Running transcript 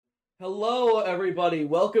Hello, everybody.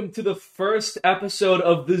 Welcome to the first episode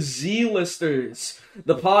of the Z-Listers,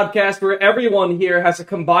 the podcast where everyone here has a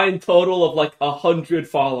combined total of like 100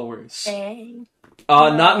 followers. Hey.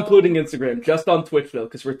 Not including Instagram, just on Twitch though,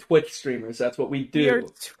 because we're Twitch streamers. That's what we do. We are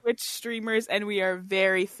Twitch streamers, and we are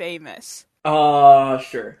very famous.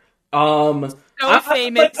 Sure. So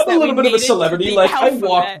famous. I'm a little bit of a celebrity. Like, I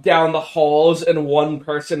walked down the halls and one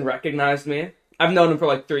person recognized me. I've known him for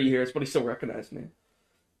like 3 years, but he still recognized me.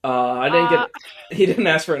 He didn't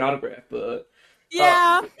ask for an autograph, but...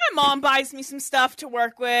 Yeah, my mom buys me some stuff to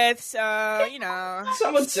work with, so, you know.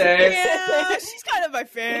 Some would say. Yeah, she's kind of my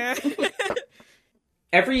fan.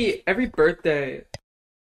 Every birthday...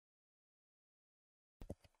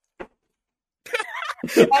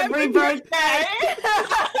 Every birthday!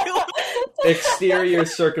 Exterior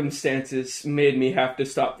circumstances made me have to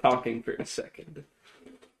stop talking for a second.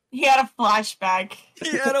 He had a flashback.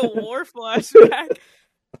 He had a war flashback.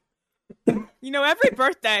 You know, every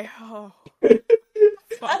birthday. Oh.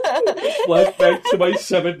 Flashback to my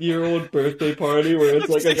 7-year-old birthday party where it's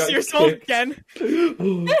like I got 6 years old again.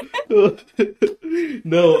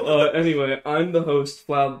 No, anyway, I'm the host,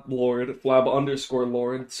 Flab Lord,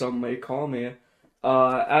 Flab_Lord, some may call me.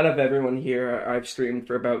 Out of everyone here, I've streamed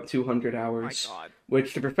for about 200 hours. Oh my God.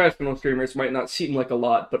 Which to professional streamers might not seem like a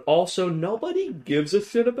lot, but also nobody gives a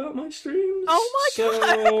shit about my streams. Oh my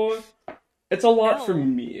God. So it's a lot for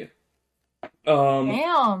me.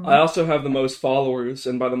 Damn. I also have the most followers,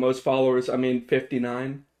 and by the most followers, I mean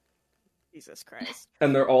 59. Jesus Christ.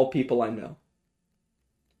 And they're all people I know.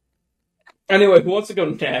 Anyway, who wants to go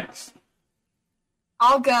next?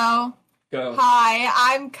 I'll go. Go.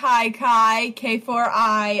 Hi, I'm Kai,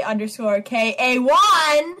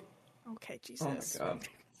 K4I_KA1. Okay, Jesus. Oh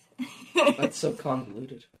my God. That's so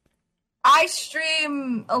convoluted. I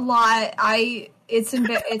stream a lot. It's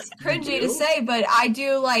cringy to say, but I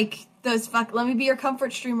do like those let me be your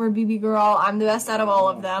comfort streamer, BB girl. I'm the best out of all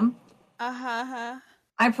of them. Uh-huh.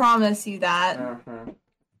 I promise you that. Uh-huh.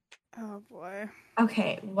 Oh, boy.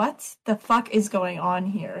 Okay, what the fuck is going on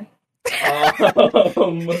here?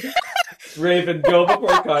 Raven, go before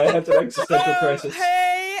Kaia has an existential crisis.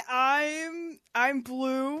 Hey, I'm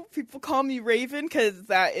Blue. People call me Raven because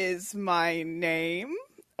that is my name.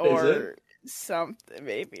 Or something,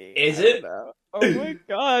 maybe. Is I it? don't know. Oh my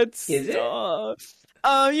God, Is stop.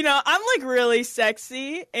 You know, I'm like really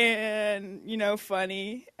sexy and, you know,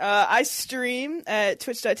 funny. I stream at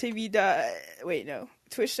twitch.tv.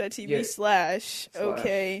 Twitch.tv/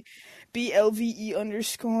 okay.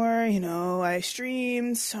 BLVE_, you know, I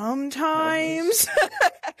stream sometimes.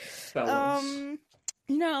 You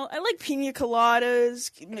know, I like pina coladas,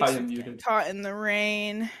 caught in the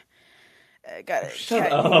rain. I got a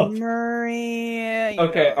cat named Murray.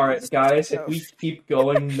 Okay, alright, guys, if we keep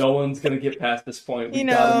going, no one's gonna get past this point. We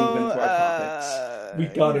gotta move into our topics. We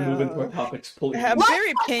gotta move into our topics, please. I'm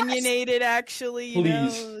very opinionated, actually. You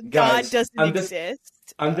please, know? guys, God doesn't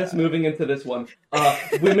exist. I'm just moving into this one.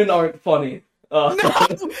 Women aren't funny. No!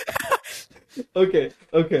 Okay,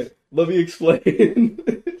 let me explain.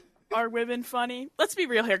 Are women funny? Let's be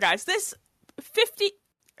real here, guys. This 50...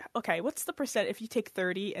 Okay, what's the percent if you take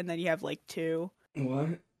 30 and then you have, like, 2? What?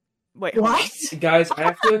 Wait, what? Guys, I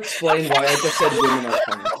have to explain why I just said women are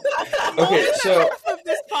funny. Okay, so... half of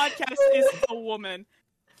this podcast is a woman.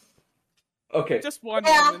 Okay. Just one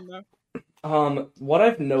woman, though. What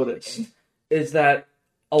I've noticed is that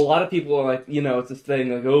a lot of people are like, you know, it's this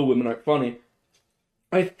thing like, oh, women aren't funny.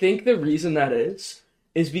 I think the reason that is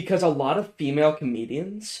because a lot of female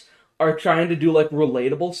comedians are trying to do, like,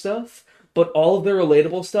 relatable stuff, but all of their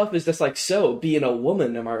relatable stuff is just like, so, being a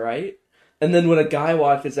woman, am I right? And then when a guy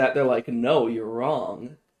watches that, they're like, no, you're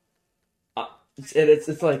wrong.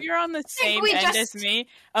 It's like... You're on the same end as me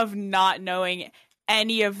of not knowing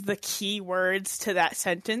any of the key words to that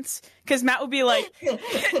sentence. Because Matt would be like,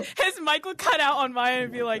 his mic would cut out on mine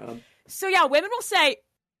and be like, so yeah, women will say,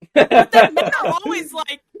 but then men are always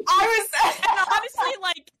like, and honestly,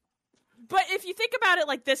 like, but if you think about it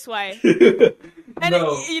like this way, and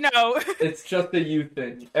no, you know, it's just a you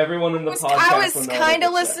thing. Everyone in the podcast. I was kind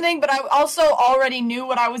of listening, but I also already knew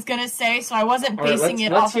what I was gonna say, so I wasn't basing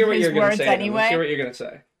it off of his words anyway. Let's hear what you're gonna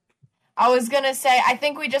say. I was gonna say, I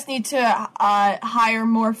think we just need to hire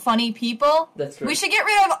more funny people. That's true. We should get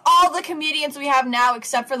rid of all the comedians we have now,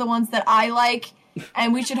 except for the ones that I like,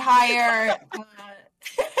 and we should hire.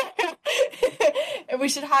 We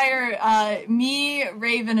should hire me,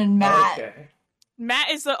 Raven, and Matt. Okay. Matt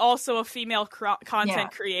is also a female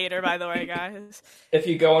content creator, by the way, guys. If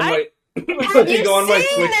you go on Have you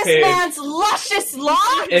seen this man's luscious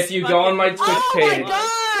locks? If you go on my Twitch page, oh my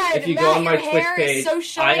god! if you Matt, go on my your Twitch hair page, is so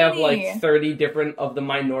shiny. I have like 30 different of the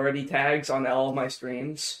minority tags on all of my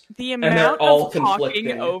streams. The and they're amount all of conflicting.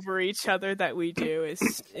 talking over each other that we do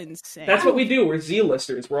is insane. That's what we do. We're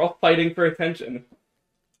Z-listers. We're all fighting for attention.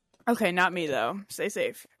 Okay, not me though. Stay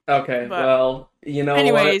safe. Okay, But well, you know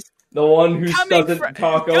anyways, what? The one who coming doesn't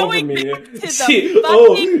talk over me. See,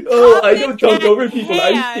 I don't talk over people.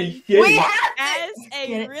 I say shit. We have as Get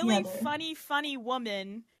a it really together. funny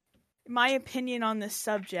woman, my opinion on this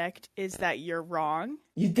subject is that you're wrong.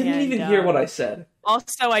 You didn't And, even hear what I said.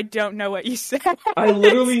 Also, I don't know what you said. I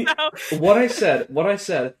literally So- what I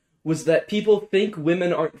said was that people think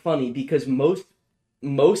women aren't funny because most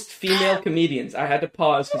female comedians, I had to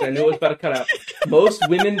pause because I knew it was about to cut out. Most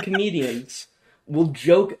women comedians will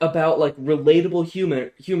joke about like relatable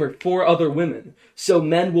humor for other women. So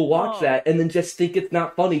men will watch that and then just think it's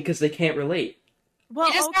not funny because they can't relate. Well,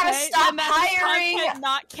 You just gotta stop then that is hiring- content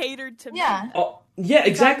not catered to Yeah. men. Oh, yeah,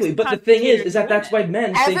 exactly. But the thing is that that's why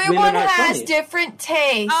men think women Everyone aren't has funny. different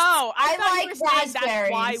tastes. Oh, I thought you like were saying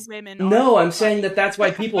that's why raspberries. women. No, are I'm saying that's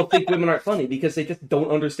why people think women aren't funny because they just don't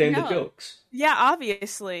understand the No. jokes. Yeah,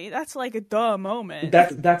 obviously, that's like a duh moment.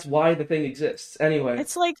 That's why the thing exists. Anyway,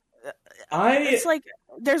 It's like I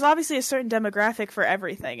there's obviously a certain demographic for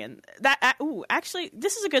everything, and that. Actually,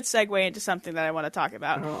 this is a good segue into something that I want to talk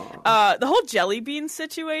about. The whole jelly bean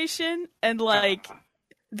situation and like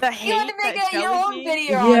the hate You want to make that your jelly own bean.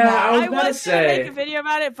 video on Yeah, that. I was I gonna was gonna say. make a video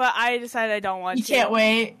about it, but I decided I don't want You to. can't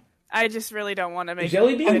wait. I just really don't want to make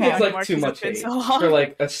Jelly a Bean video gets anymore like too 'cause much it's been hate so long. for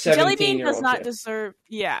like a 17-year-old Jelly Bean does not kid. deserve.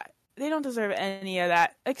 Yeah, they don't deserve any of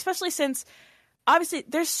that, especially since obviously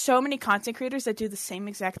there's so many content creators that do the same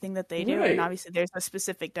exact thing that they do, Right. and obviously there's a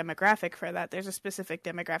specific demographic for that. There's a specific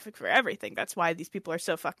demographic for everything. That's why these people are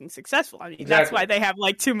so fucking successful. I mean, that's Exactly. why they have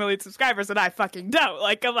like 2 million subscribers, and I fucking don't.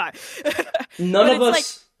 Like, come on. None But of it's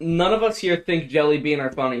us. None of us here think Jelly Bean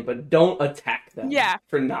are funny, but don't attack them Yeah.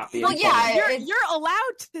 for not being Well, funny. yeah, You're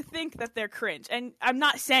allowed to think that they're cringe, and I'm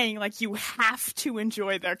not saying like you have to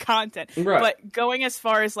enjoy their content, Right. but going as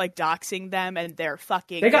far as like doxing them and their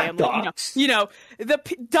fucking They got family, doxed.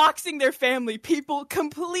 Doxing their family, people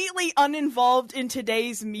completely uninvolved in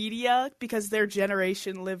today's media because their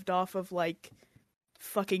generation lived off of like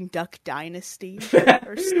fucking Duck Dynasty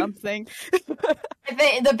or something.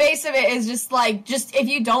 The base of it is just if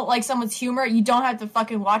you don't like someone's humor, you don't have to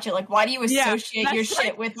fucking watch it. Like, why do you associate that's your like-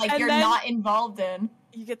 shit with like and you're then- not involved in?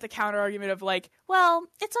 You get the counter argument of like, well,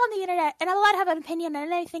 it's on the internet and I'm allowed to have an opinion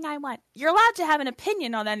on anything I want. You're allowed to have an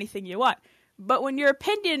opinion on anything you want. But when your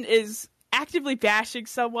opinion is actively bashing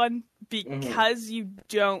someone because you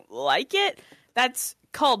don't like it, that's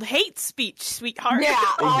called hate speech, sweetheart. Yeah,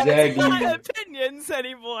 Exactly. It's not opinions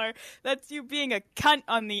anymore. That's you being a cunt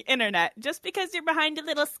on the internet. Just because you're behind a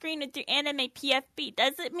little screen with your anime PFP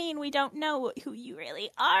doesn't mean we don't know who you really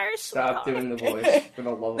are. Stop sweetheart. doing the voice, for the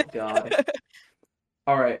love of God.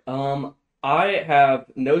 Alright, I have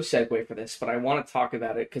no segue for this, but I want to talk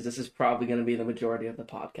about it because this is probably going to be the majority of the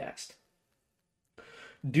podcast.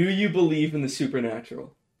 Do you believe in the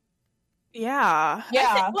supernatural? Yeah.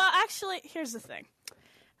 Yeah. Well, actually, here's the thing.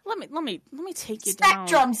 Let me take you down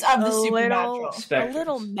Spectrums of the a supernatural. Spectrums. a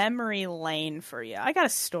little memory lane for you. I got a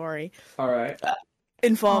story Alright.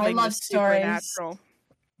 involving love the stories. supernatural.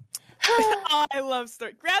 Oh, I love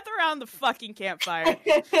stories. Gather around the fucking campfire.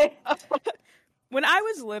 When I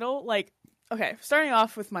was little, like, okay, starting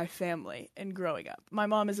off with my family and growing up. My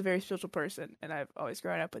mom is a very spiritual person, and I've always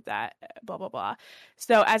grown up with that, blah, blah, blah.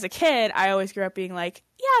 So as a kid, I always grew up being like,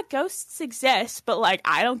 yeah, ghosts exist, but, like,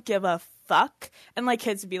 I don't give a fuck. And, like,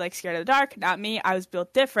 kids would be, like, scared of the dark. Not me. I was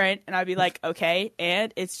built different, and I'd be like, okay,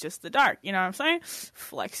 and it's just the dark. You know what I'm saying?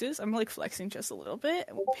 Flexes. I'm, like, flexing just a little bit.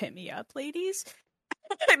 Hit me up, ladies.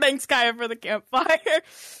 Thanks, Kaia, for the campfire.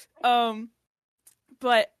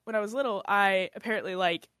 But when I was little, I apparently,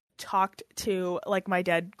 like, talked to, like, my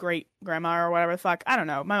dead great-grandma or whatever the fuck. I don't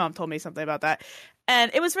know. My mom told me something about that. And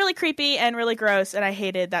it was really creepy and really gross, and I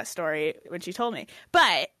hated that story when she told me.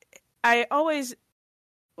 But I always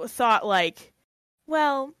thought, like,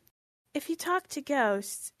 well, if you talk to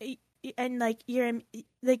ghosts and, like, you're,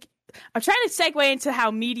 like, I'm trying to segue into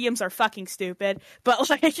how mediums are fucking stupid, but,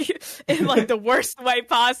 like, in, like, the worst way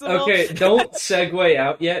possible. Okay, don't segue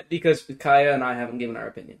out yet because Kaia and I haven't given our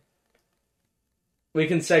opinion. We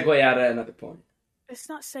can segue out at another point. It's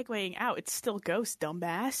not segueing out. It's still ghosts,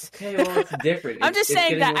 dumbass. Okay, well, it's different. I'm just It's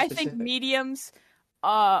saying getting that more I think specific. mediums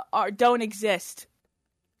don't exist,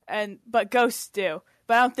 but ghosts do.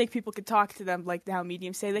 But I don't think people can talk to them like how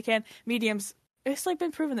mediums say they can. Mediums, it's like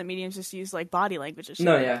been proven that mediums just use like body language and shit.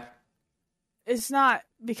 No, yeah. it's not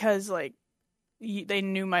because like they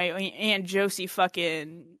knew my Aunt Josie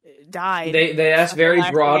fucking died. They ask very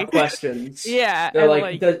broad questions. Yeah, they're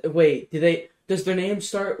like, does their name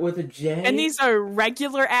start with a J? And these are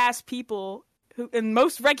regular ass people and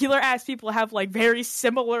most regular ass people have like very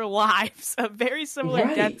similar lives, very similar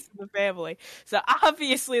deaths in the family. So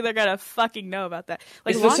obviously they're gonna fucking know about that.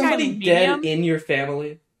 Like, is there somebody dead in your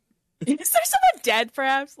family? Is there someone dead,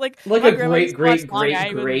 perhaps? Like a great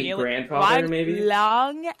grandfather, maybe?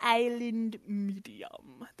 Long Island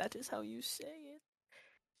Medium. That is how you say it.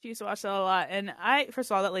 She used to watch that a lot. And first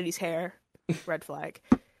of all, that lady's hair, red flag.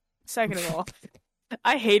 Second of all,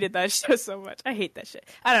 I hated that show so much. I hate that shit.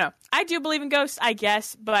 I don't know. I do believe in ghosts, I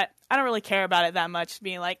guess, but I don't really care about it that much,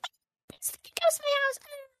 being like, it's a ghost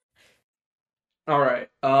in my house. Alright.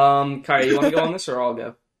 Kaia, you want to go on this, or I'll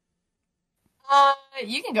go?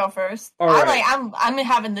 You can go first. All right. I'm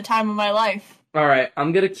having the time of my life. All right,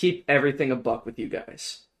 I'm gonna keep everything a buck with you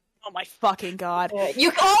guys. Oh my fucking god!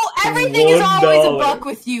 You call everything is always a buck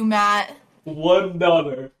with you, Matt.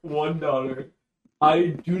 $1. I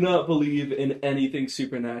do not believe in anything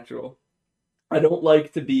supernatural. I don't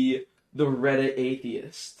like to be the Reddit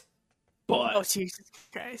atheist, but oh Jesus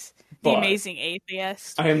Christ, the amazing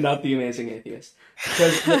atheist. I am not the amazing atheist,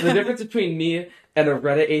 because the difference between me and a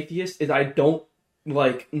Reddit atheist is I don't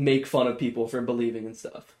make fun of people for believing in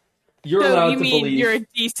stuff. You're allowed to believe. You're a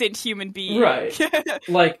decent human being, right?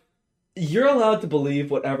 You're allowed to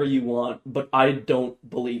believe whatever you want, but I don't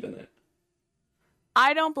believe in it.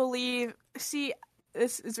 I don't believe. See,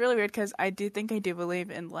 this is really weird because I do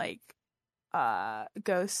believe in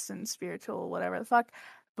ghosts and spiritual whatever the fuck,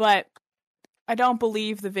 but I don't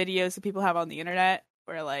believe the videos that people have on the internet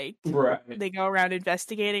where they go around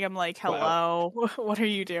investigating. I'm like, hello, what are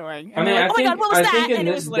you doing? And I think in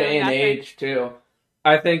this day and age too,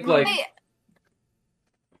 I think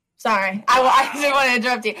Sorry, I didn't want to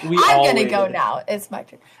interrupt you. I'm gonna go now. It's my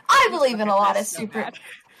turn. I believe in a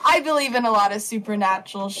lot of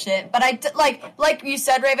supernatural shit, but like you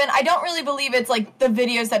said, Raven, I don't really believe it's like the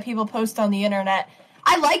videos that people post on the internet.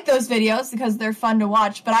 I like those videos because they're fun to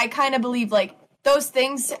watch, but I kind of believe those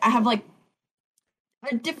things have a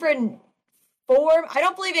different form. I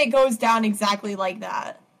don't believe it goes down exactly like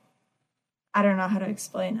that. I don't know how to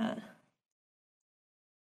explain it.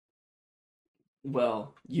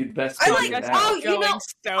 Well, you'd best you know what?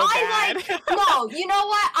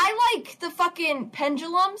 I like the fucking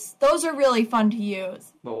pendulums. Those are really fun to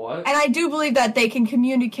use. The what? And I do believe that they can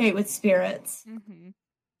communicate with spirits. Mm-hmm.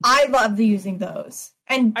 I love using those.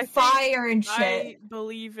 And fire and shit. I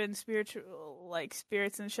believe in spiritual,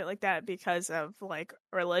 spirits and shit like that because of,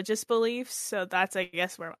 religious beliefs. So that's, I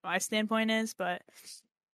guess, where my standpoint is. But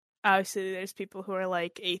obviously there's people who are,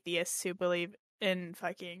 atheists who believe in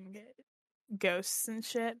fucking ghosts and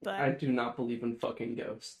shit, but I do not believe in fucking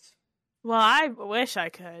ghosts. Well, I wish I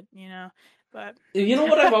could, but you know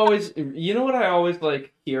what I always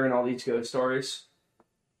hear in all these ghost stories?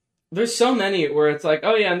 There's so many where it's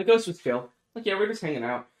oh yeah, and the ghost was chill. Yeah, we're just hanging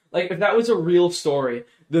out. If that was a real story,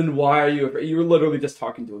 then why are you afraid? You were literally just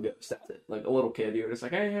talking to a ghost, that's it. A little kid, you were just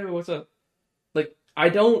hey, what's up?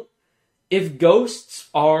 If ghosts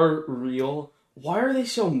are real, why are they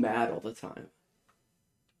so mad all the time?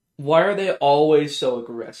 Why are they always so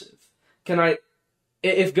aggressive?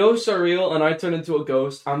 If ghosts are real and I turn into a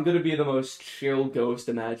ghost, I'm gonna be the most chill ghost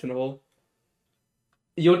imaginable.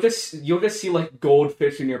 You'll just see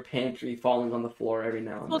goldfish in your pantry falling on the floor every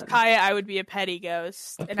now and then. Well, Kaia, I would be a petty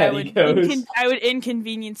ghost, I would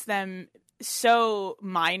inconvenience them so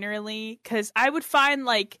minorly because I would find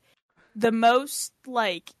the most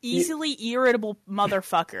easily irritable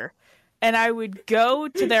motherfucker, and I would go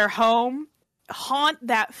to their home. Haunt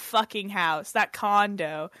that fucking house, that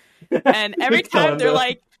condo, and every time they're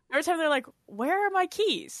like, where are my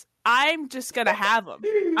keys? I'm just gonna have them.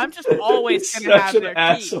 I'm just always gonna have their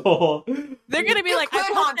asshole. keys. They're gonna be I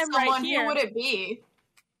haunt them someone, right here. Who would it be?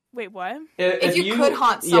 Wait, what? If you could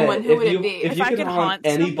haunt someone, who would it be? If I could haunt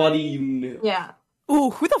anybody you knew. Yeah.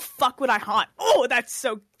 Ooh, who the fuck would I haunt? Oh, that's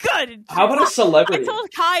so good. How about a celebrity? I told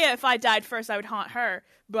Kaia if I died first, I would haunt her.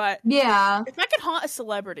 But yeah, if I could haunt a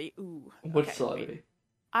celebrity, ooh. What celebrity?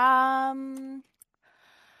 I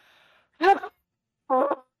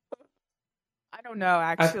don't know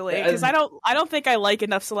actually, because I don't think I like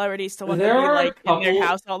enough celebrities to want to be in their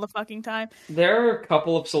house all the fucking time. There are a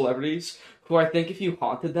couple of celebrities who I think if you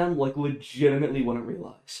haunted them, legitimately wouldn't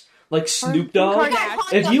realize. Snoop Dogg.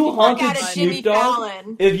 If you haunted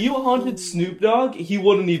Snoop Dogg, he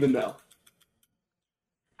wouldn't even know.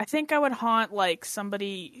 I think I would haunt like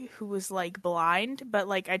somebody who was like blind, but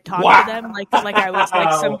like I'd talk to them like I was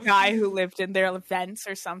like some guy who lived in their events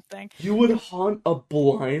or something. You would haunt a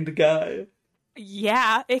blind guy?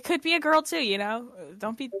 Yeah, it could be a girl too, you know?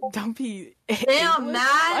 Don't be Damn,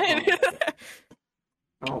 Matt.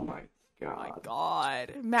 Oh my god. Oh my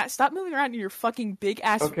god. Matt, stop moving around in your fucking big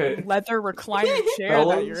ass leather recliner chair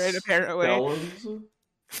that you're in, apparently.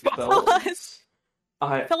 Fellas.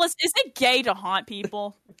 Fellas, is it gay to haunt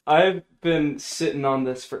people? I've been sitting on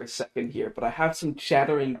this for a second here, but I have some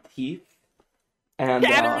chattering teeth. And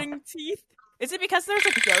chattering teeth? Is it because there's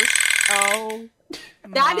a ghost? Oh.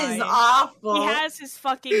 That is awful. He has his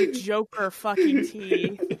fucking Joker fucking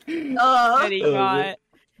teeth. That he got.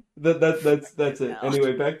 That's it.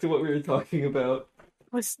 Anyway, back to what we were talking about.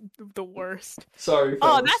 Was the worst. Sorry,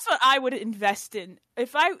 fellas. Oh, that's what I would invest in.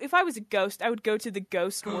 If I was a ghost, I would go to the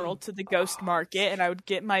ghost world, to the ghost market, and I would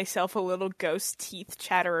get myself a little ghost teeth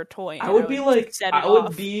chatterer toy. I would be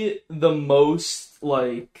the most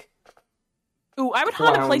like. Ooh, I would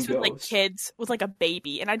haunt a place with like kids with like a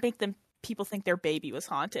baby, and I'd make people think their baby was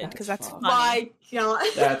haunted because that's funny. My god,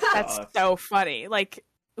 that's so funny. Like.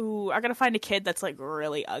 Ooh, I gotta find a kid that's like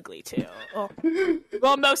really ugly too. Oh.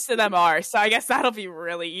 Well, most of them are, so I guess that'll be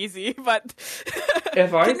really easy. But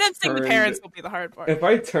convincing the parents will be the hard part. If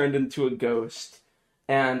I turned into a ghost,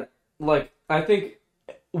 and like I think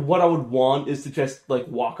what I would want is to just like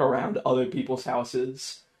walk around other people's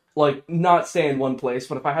houses, like not stay in one place.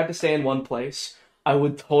 But if I had to stay in one place, I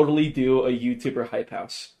would totally do a YouTuber hype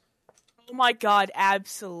house. Oh my god,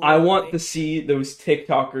 absolutely! I want to see those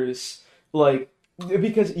TikTokers like.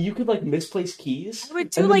 Because you could like misplace keys. I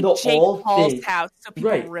would do like Jake Paul's house, so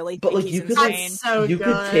people really think like, he's you could, insane. You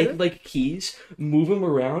could take like keys, move them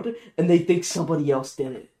around, and they think somebody else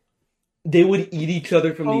did it. They would eat each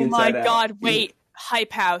other from the inside out. Oh my god! Wait,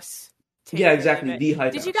 hype house. Yeah, exactly. The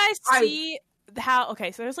hype house. Did you guys see how?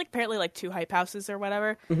 Okay, so there's like apparently like 2 hype houses or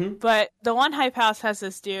whatever. Mm-hmm. But the one hype house has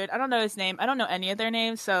this dude. I don't know his name. I don't know any of their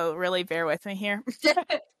names, so really bear with me here.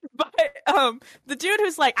 But the dude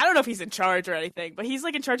who's like, I don't know if he's in charge or anything, but he's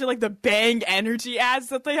like in charge of like the Bang Energy ads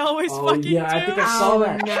that they always fucking do. I think I saw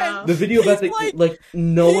that. No. The video about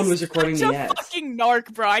no one was recording the ads. Fucking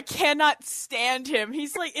narc, bro. I cannot stand him.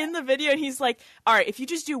 He's like in the video and he's like, all right, if you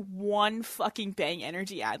just do one fucking Bang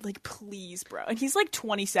Energy ad, like please, bro. And he's like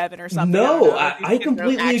 27 or something. No, I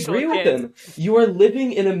completely agree with him. You are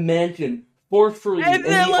living in a mansion for free, and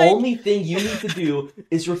the only thing you need to do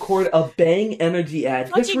is record a Bang Energy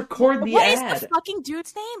ad. Just record the ad. What is the fucking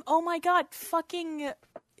dude's name? Oh my god, fucking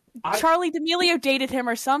Charlie D'Amelio dated him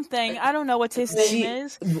or something. I don't know what his name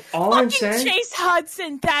is. All fucking I'm saying, Chase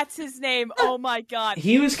Hudson, that's his name. Oh my god.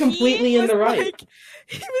 He was completely in the right.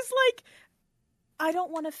 He was like, I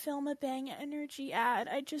don't want to film a Bang Energy ad.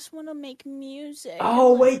 I just want to make music.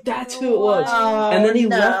 Oh wait, that's who it was. And then he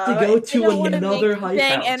left to go to another hype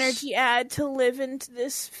Bang house. Energy ad to live into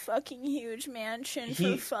this fucking huge mansion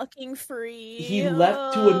for fucking free. He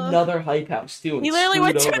left to another hype house too. And he literally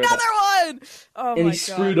went to another one. Oh and my he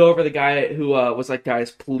screwed over the guy who was like,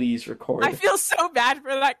 "Guys, please record." I feel so bad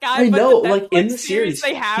for that guy. I know, but like in the series,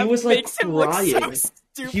 he was like crying.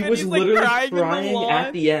 Stupid. He was he's literally like crying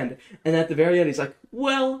at the end, and at the very end, he's like,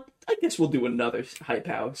 "Well, I guess we'll do another hype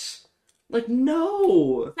house." Like,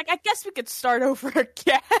 no. Like, I guess we could start over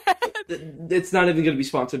again. It's not even going to be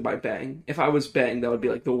sponsored by Bang. If I was Bang, that would be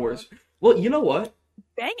like the worst. Well, you know what?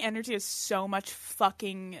 Bang Energy has so much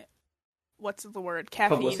fucking. What's the word?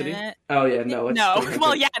 Caffeine Publicity? in it. Oh yeah, no.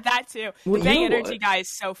 Well, yeah, that too. Well, the Bang Energy guy is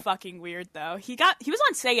so fucking weird, though. He was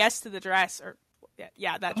on Say Yes to the Dress, or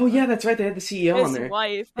yeah, that. Oh yeah, that's right. They had the CEO on there. His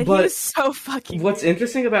wife, and he was so fucking. What's weird.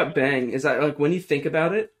 Interesting about Bang is that like when you think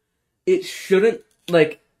about it, it shouldn't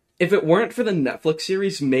like. If it weren't for the Netflix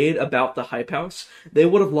series made about the hype house, they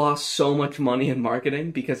would have lost so much money in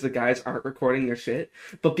marketing because the guys aren't recording their shit.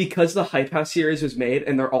 But because the hype house series was made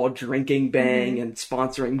and they're all drinking Bang and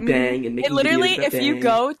sponsoring Bang and making literally, videos if you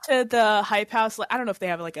go to the hype house, like, I don't know if they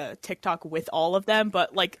have like a TikTok with all of them,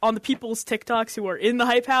 but like on the people's TikToks who are in the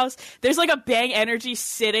hype house, there's like a Bang Energy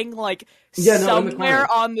sitting like somewhere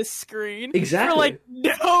on the screen. Exactly. For like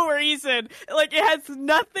no reason. Like it has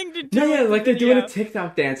nothing to do with yeah, like they're video. doing a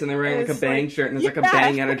TikTok dance and they're wearing like a Bang shirt and there's like a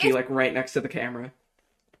Bang Energy like right next to the camera.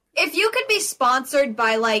 If you could be sponsored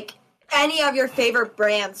by like any of your favorite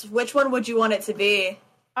brands, which one would you want it to be?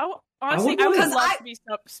 Oh, honestly, I would love to be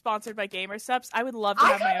sponsored by Gamer Subs. I would love to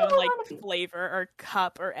have my own like flavor or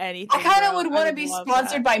cup or anything. I kind of would want to be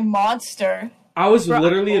sponsored by Monster. I was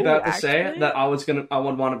literally about to say that I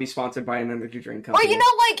would want to be sponsored by an energy drink company. Or you know,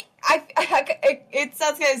 like it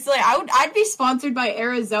sounds kind of silly. I'd be sponsored by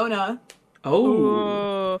Arizona.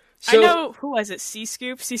 Oh, So, I know, who was it?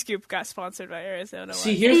 C-Scoop? C-Scoop got sponsored by Arizona.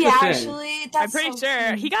 See, here's the thing. Actually, that's I'm pretty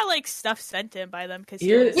sure he got like stuff sent to him by them because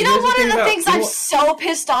You know, one of the things I'm so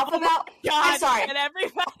pissed off about. God, I'm sorry. and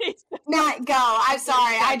everybody. Matt, go. I'm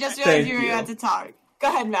sorry. I just realized you were about to talk. Go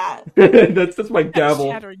ahead, Matt. that's my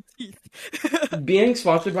gavel. Shattering teeth. Being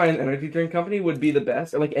sponsored by an energy drink company would be the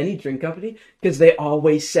best, or like any drink company, because they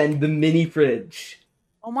always send the mini fridge.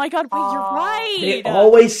 Oh my god, wait, you're right. They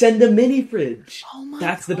always send a mini fridge. Oh my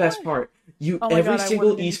That's god. the best part. Every Every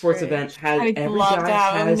single esports event has I'd every love guy to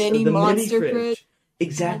have a has mini the monster mini fridge. fridge.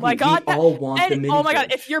 Exactly. Oh my god, we all want the mini oh my god,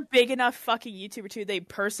 fridge. if you're big enough fucking YouTuber too, they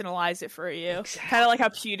personalize it for you. Exactly. Kind of like how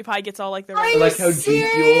PewDiePie gets all like the Are you like how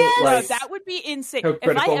serious? GFuel, Bro, like that would be insane. how If I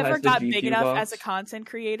Critical ever has the got GQ big enough box. as a content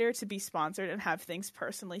creator to be sponsored and have things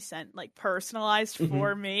personally sent, like personalized Mm-hmm.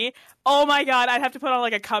 for me, oh my god, I'd have to put on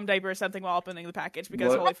like a cum diaper or something while opening the package because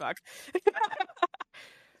What? holy fuck.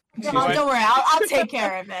 No, don't worry. I'll take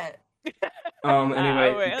care of it.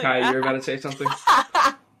 Anyway, really? Kai, you're about to say something?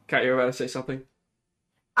 Kai, you're about to say something?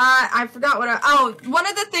 I forgot one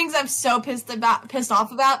of the things I'm so pissed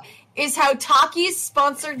off about is how Taki's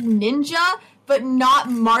sponsored Ninja, but not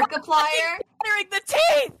Markiplier. Clearing the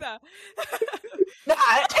teeth!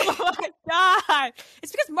 Oh my god!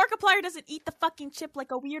 It's because Markiplier doesn't eat the fucking chip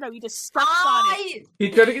like a weirdo. He just steps on it. He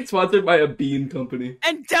tried to get sponsored by a bean company.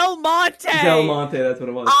 And Del Monte! Del Monte, that's what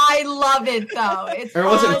it was. I love it though. It's Or it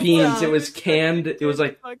wasn't awesome. beans, it was canned, it was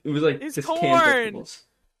like It's just corn. canned vegetables.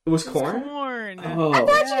 It was It's corn? corn. Oh. I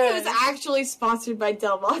thought he was actually sponsored by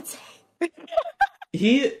Del Monte.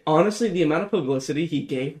 He, honestly, the amount of publicity he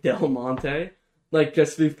gave Del Monte, like,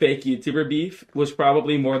 just through fake YouTuber beef, was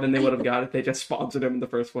probably more than they would have got if they just sponsored him in the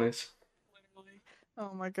first place.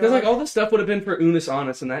 Oh my god. Because, like, all this stuff would have been for Unis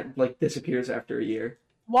Honest, and that, like, disappears after a year.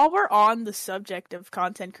 While we're on the subject of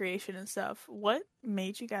content creation and stuff, what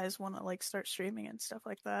made you guys want to, like, start streaming and stuff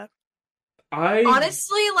like that?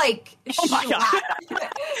 Honestly, like, Oh my god.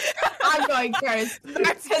 I'm going first.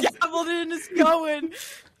 Hamilton is going.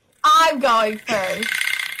 I'm going first.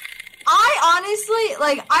 I honestly,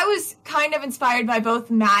 like, I was kind of inspired by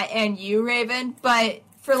both Matt and you, Raven, but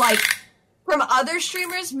for, like, from other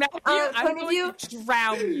streamers' Matthew, point I'm of going view, to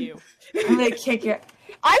drown you. I'm gonna kick your...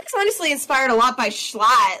 I was honestly inspired a lot by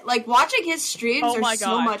Schlatt. Like, watching his streams Oh my are god.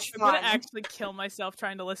 so much I'm fun. gonna actually kill myself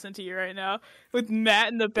trying to listen to you right now with Matt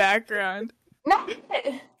in the background. No.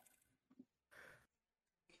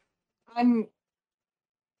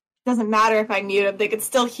 Doesn't matter if I mute him. They could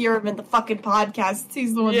still hear him in the fucking podcast.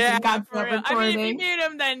 He's the one who got for the real. I mean, if you recording. mute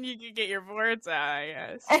him, then you can get your words out,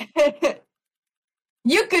 I guess.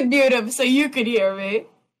 You could mute him so you could hear me.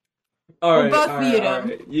 Alright, both mute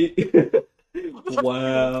him.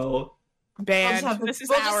 Wow. Banned. This is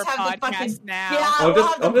we'll just our have the podcast fucking- now. Yeah. I'll we'll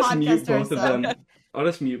just, have the I'll just mute podcast both of ourselves. them. I'll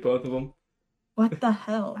just mute both of them. What the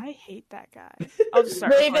hell? I hate that guy. I'll just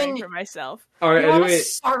start Raven- recording for myself. Alright, You want anyway, to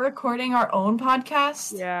start recording our own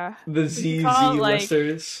podcast? Yeah. the We ZZ could call it, like-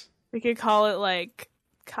 listers. We could call it, like,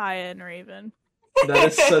 Kaia and Raven. That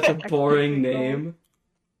is such a That could boring be cool. name.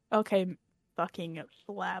 Okay, fucking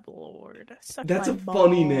Blab Lord. Suck That's my a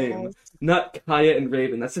funny balls. name. Not Kaia and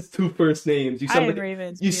Raven. That's just two first names. You Kaia sound and like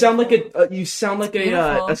Raven's you sound like beautiful. a you sound like a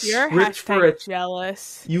Beautiful. You're script for a.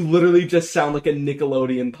 jealous. You literally just sound like a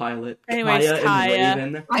Nickelodeon pilot. Anyways, Kaia Kaia.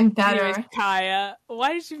 and Raven, I'm better. Anyways, Kaia,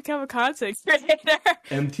 why did you become a content creator?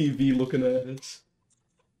 MTV looking ass.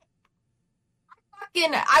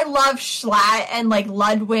 Fucking, I love Schlatt and like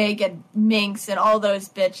Ludwig and Minx and all those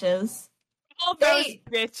bitches. All those They-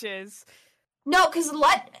 bitches. No, because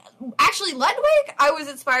Ludwig, I was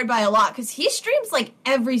inspired by a lot because he streams like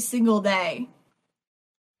every single day.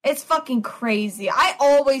 It's fucking crazy. I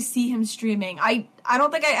always see him streaming. I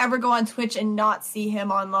don't think I ever go on Twitch and not see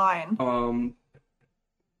him online.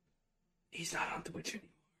 He's not on Twitch anymore.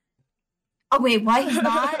 Oh wait, why he's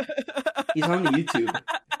not? He's on YouTube.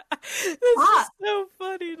 This Ah. is so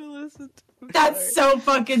funny to listen to. I'm That's sorry. so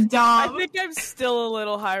fucking I dumb. think I'm still a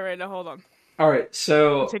little high right now. Hold on. All right,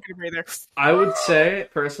 so I'm taking a breather. I would say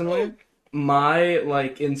personally, my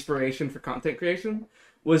like inspiration for content creation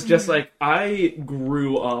was just like I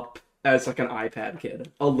grew up as like an iPad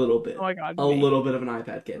kid, a little bit, Oh my god. a me. little bit of an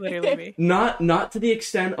iPad kid. Literally me. Not to the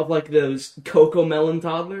extent of like those Coco Melon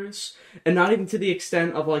toddlers, and not even to the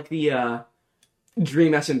extent of like the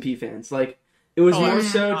Dream SMP fans. Like it was Oh, more yeah.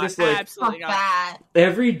 so not. just like Absolutely Fuck not. that.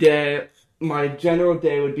 every day. My general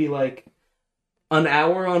day would be like an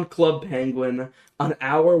hour on Club Penguin, an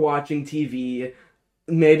hour watching TV,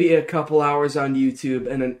 maybe a couple hours on YouTube,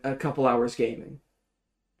 and a couple hours gaming.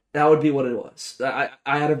 That would be what it was. I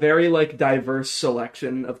had a very like diverse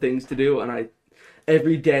selection of things to do, and I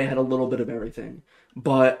every day had a little bit of everything.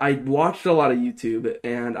 but I watched a lot of YouTube,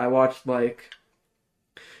 and I watched, like,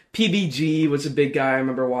 PBG was a big guy I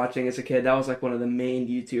remember watching as a kid. That was, like, one of the main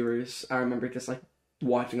YouTubers I remember just, like,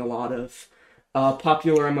 watching a lot of.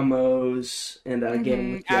 Popular MMOs and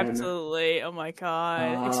Gaming with Jen. Absolutely. Oh my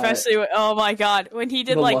god. Especially when he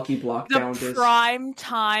did the like Lucky Block the challenges. prime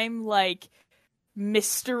time like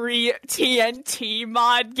mystery TNT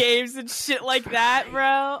mod games and shit like that,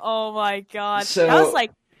 bro. Oh my god. So,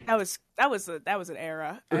 that was an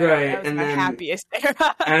era. Right, that was and my then happiest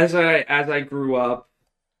era. as I grew up,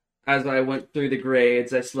 as I went through the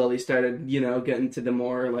grades, I slowly started, getting to the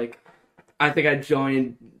more like I think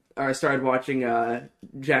I started watching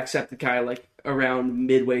Jacksepticeye like around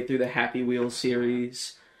midway through the Happy Wheels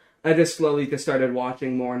series. I just slowly started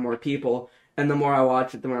watching more and more people, and the more I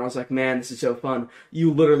watched it, the more I was like, man, this is so fun.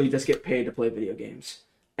 You literally just get paid to play video games.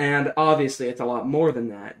 And obviously it's a lot more than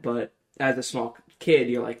that, but as a small kid,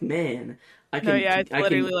 you're like, man, it's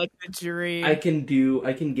literally like the dream. I can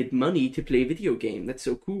get money to play video game. That's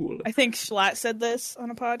so cool. I think Schlatt said this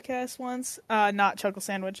on a podcast once. Not Chuckle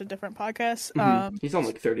Sandwich, a different podcast. He's on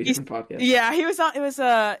like 30 different podcasts. Yeah, he was on.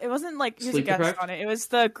 It wasn't like he was a guest Deprived? on it. It was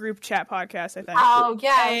the group chat podcast, I think. Oh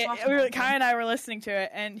yeah, Kai and I were listening to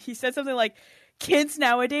it, and he said something like, "Kids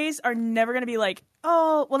nowadays are never going to be like,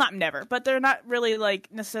 oh, well, not never, but they're not really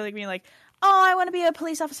like necessarily being like, oh, I want to be a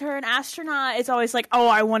police officer or an astronaut." It's always like, oh,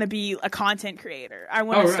 I want to be a content creator. I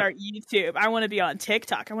want to start YouTube. I want to be on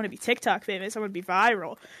TikTok. I want to be TikTok famous. I want to be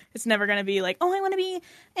viral. It's never going to be like, oh, I want to be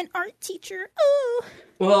an art teacher. Oh.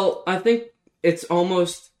 Well, I think it's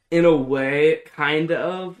almost, in a way, kind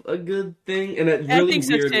of a good thing, in a really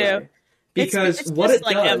weird way. Because it's what just it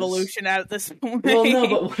like does... evolution at this point. Well,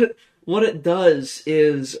 no, but what it does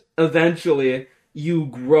is, eventually, you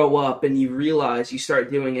grow up and you realize you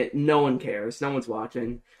start doing it, no one cares, no one's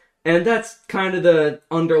watching. And that's kind of the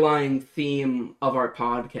underlying theme of our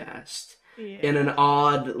podcast. Yeah. In an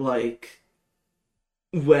odd, like,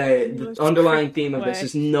 way. The underlying theme of this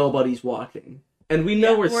is nobody's watching. And we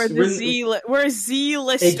know we're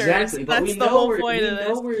Z-listers. Exactly, but that's the whole point of this.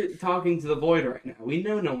 We know we're talking to the void right now. We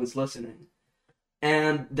know no one's listening.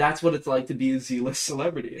 And that's what it's like to be a Z-list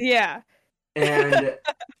celebrity. Yeah. And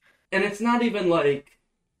it's not even like,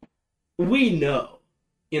 we know,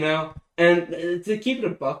 And to keep it a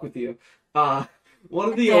buck with you, one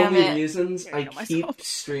of the only reasons I keep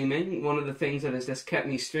streaming, one of the things that has just kept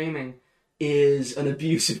me streaming, is an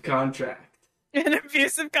abusive contract. An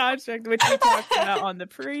abusive contract, which we talked about on the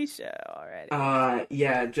pre-show already.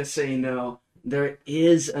 Yeah, just so you know, there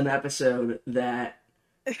is an episode that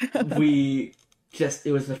it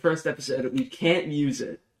was the first episode, we can't use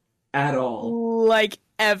it at all. Like,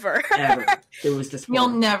 ever. It was just You'll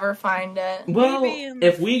never find it. Well,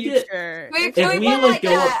 if we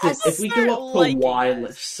go up to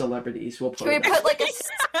Y-list celebrities, we'll put Can we put like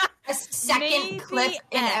a second clip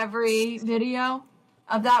in every video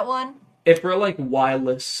of that one? If we're like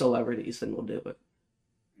Y-list celebrities, then we'll do it.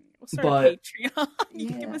 We'll start a Patreon. You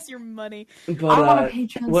can give us your money. But, I want a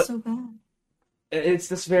Patreon so bad. It's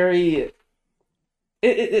this very...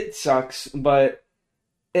 It sucks, but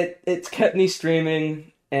it's kept me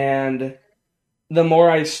streaming, and the more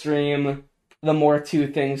I stream, the more two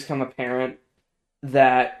things come apparent.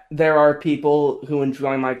 That there are people who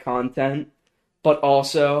enjoy my content, but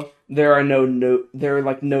also there are no new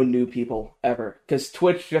people ever, because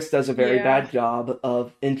Twitch just does a very bad job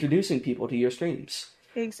of introducing people to your streams.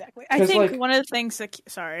 Exactly. I think one of the things that...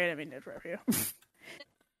 Sorry, I didn't mean to interrupt you.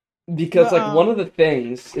 Because one of the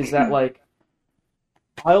things is that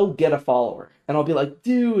I'll get a follower, and I'll be like,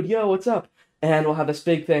 dude, yo, what's up? And we'll have this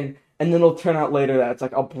big thing, and then it'll turn out later that it's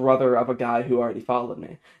like a brother of a guy who already followed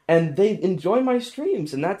me. And they enjoy my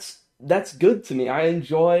streams, and that's good to me. I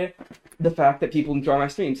enjoy the fact that people enjoy my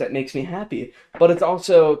streams. That makes me happy. But it's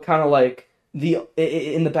also kind of like,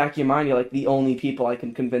 in the back of your mind, you're like, the only people I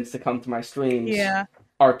can convince to come to my streams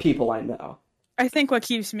are people I know. I think what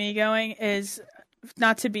keeps me going is,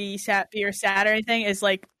 not to be sad or anything, is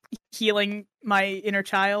like healing my inner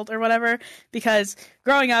child or whatever, because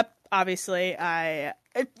growing up, obviously I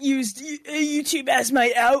used YouTube as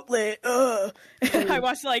my outlet. I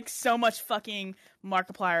watched like so much fucking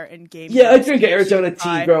Markiplier and game. I drink Arizona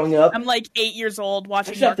tea growing up. I'm like 8 years old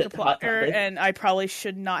watching Markiplier, and I probably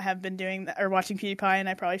should not have been doing that, or watching PewDiePie, and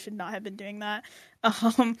I probably should not have been doing that.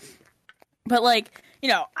 But like,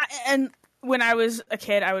 and when I was a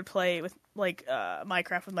kid, I would play with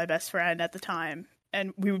Minecraft with my best friend at the time,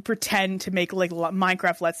 and we would pretend to make like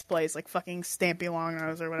Minecraft Let's Plays, like fucking Stampy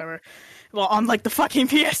Longnose or whatever, well, on like the fucking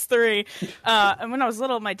PS3. And when I was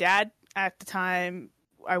little, my dad at the time,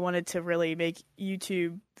 I wanted to really make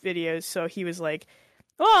YouTube videos, so he was like,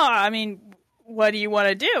 "Oh, I mean, what do you want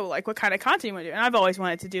to do? Like, what kind of content you want to do? And I've always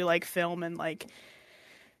wanted to do, like, film and, like,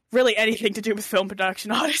 really anything to do with film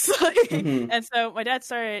production, honestly. Mm-hmm. And so my dad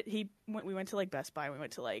started, we went to, like, Best Buy, we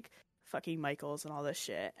went to, like, fucking Michael's and all this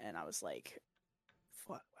shit, and I was, like,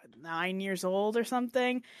 9 years old or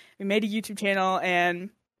something. We made a YouTube channel, and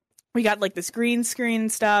we got, like, this green screen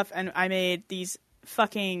stuff, and I made these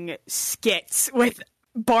fucking skits with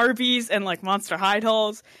Barbies and, like, Monster High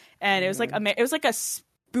dolls, and it was like a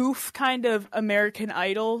spoof kind of American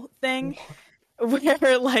Idol thing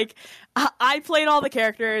where, like, I played all the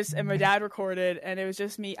characters and my dad recorded, and it was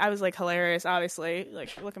just me. I was, like, hilarious, obviously.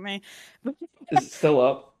 Like, look at me. Is it still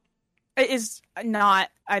up? It is not.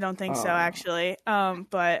 I don't think so, actually.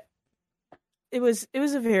 But it was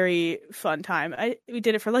a very fun time. We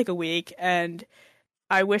did it for, like, a week, and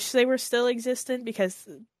I wish they were still existent because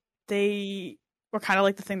they were kind of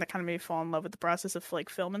like the thing that kind of made me fall in love with the process of, like,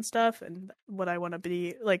 film and stuff, and what I want to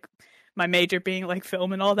be, like, my major being, like,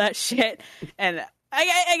 film and all that shit. And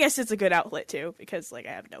I guess it's a good outlet too, because, like,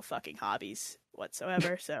 I have no fucking hobbies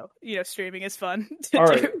whatsoever. So, you know, streaming is fun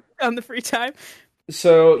to do on the free time.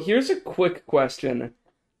 So here's a quick question,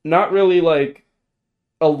 not really like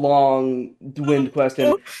a long-winded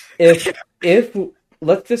question. If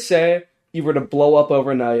let's just say you were to blow up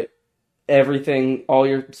overnight, everything, all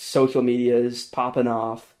your social media is popping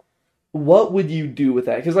off, what would you do with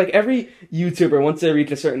that? Because, like, every YouTuber, once they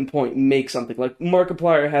reach a certain point, makes something. Like,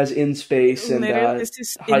 Markiplier has In Space and this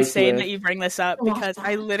is insane that you bring this up, because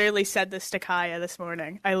I literally said this to Kaia this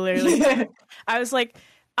morning. I was like,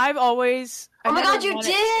 I've always... Oh my god, you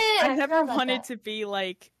did! I never wanted to be,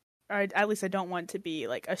 like... Or at least I don't want to be,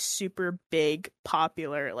 like, a super big,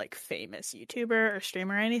 popular, like, famous YouTuber or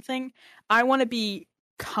streamer or anything. I want to be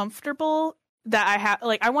comfortable that I have...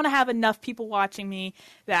 Like, I want to have enough people watching me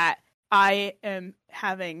that I am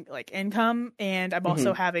having, like, income, and I'm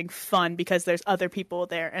also having fun because there's other people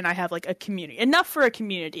there, and I have, like, a community. Enough for a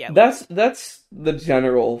community, at least. That's the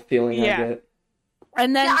general feeling I get.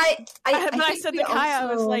 And then I said to Kaia,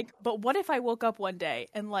 I was like, but what if I woke up one day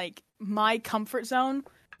and, like, my comfort zone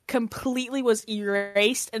completely was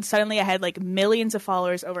erased and suddenly I had, like, millions of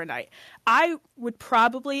followers overnight? I would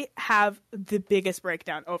probably have the biggest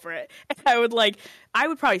breakdown over it. And I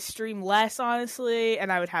would probably stream less, honestly,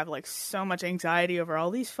 and I would have, like, so much anxiety over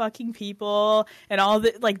all these fucking people and all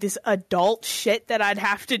the, like, this adult shit that I'd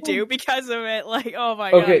have to do because of it. Like, oh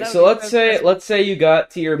my god. Okay, so let's say you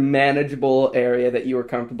got to your manageable area that you were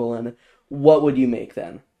comfortable in. What would you make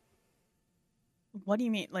then? What do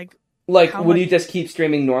you mean? Like, would you just keep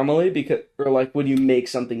streaming normally, or, like, would you make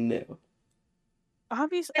something new?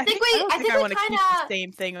 Obviously, I don't think I want to keep the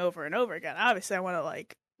same thing over and over again. Obviously, I want to,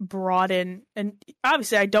 like, broaden, and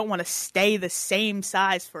obviously, I don't want to stay the same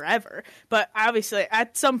size forever. But obviously,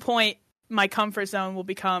 at some point, my comfort zone will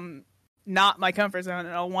become not my comfort zone,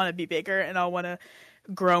 and I'll want to be bigger, and I'll want to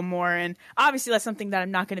grow more. And obviously, that's something that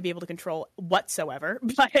I'm not going to be able to control whatsoever.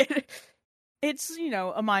 But it's, you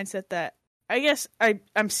know, a mindset that I guess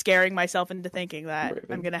I'm scaring myself into thinking that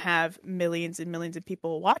I'm going to have millions and millions of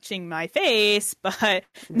people watching my face, but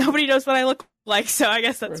nobody knows what I look like, so I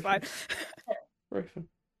guess that's fine.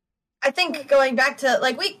 I think going back to,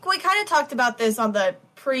 like, we kind of talked about this on the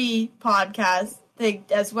pre-podcast thing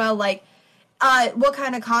as well, like, what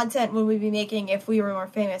kind of content would we be making if we were more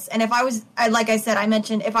famous? And if like I said, I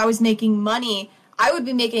mentioned if I was making money, I would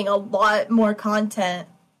be making a lot more content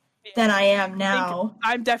than I am now.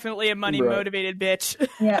 I'm definitely a money-motivated bitch.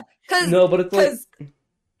 Yeah. No, but it's like...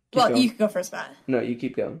 Well, you can go first, Matt. No, you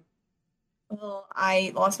keep going. Well,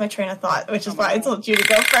 I lost my train of thought, which is why I told you to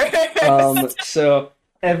go first. So,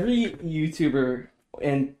 every YouTuber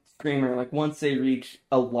and streamer, like, once they reach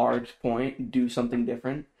a large point, do something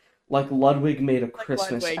different. Like, Ludwig made a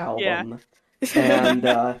Christmas album. Yeah. And,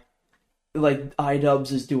 like,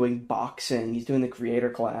 iDubbbz is doing boxing. He's doing the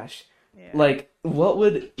Creator Clash. Yeah. Like,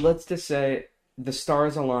 let's just say, the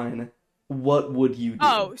stars align, what would you do?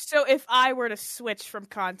 Oh, so if I were to switch from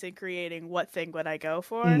content creating, what thing would I go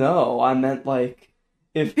for? No, I meant, like,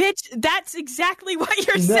 if... Bitch, that's exactly what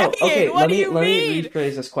you're saying! Okay, what do you mean? Let me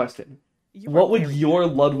rephrase this question. What would your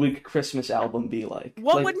Ludwig Christmas album be like?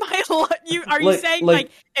 What would my... Are you saying,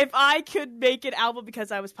 like, if I could make an album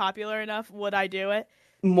because I was popular enough, would I do it?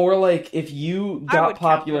 More like, if you got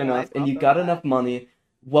popular enough and you got enough money...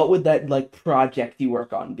 What would that, like, project you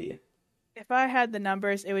work on be? If I had the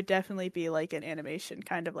numbers, it would definitely be, like, an animation,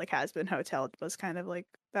 kind of like Has Been Hotel was kind of like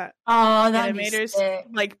that. Oh, that'd animators, be sick.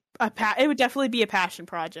 Like, it would definitely be a passion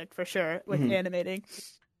project, for sure, with animating.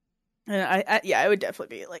 And it would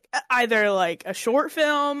definitely be, like, either, like, a short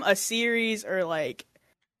film, a series, or, like,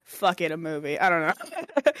 fucking a movie. I don't know.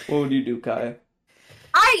 What would you do, Kaia?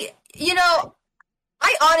 I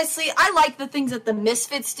honestly, I like the things that the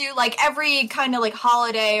Misfits do. Like, every kind of, like,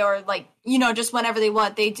 holiday or, like, just whenever they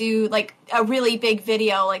want, they do, like, a really big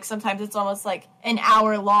video. Like, sometimes it's almost, like, an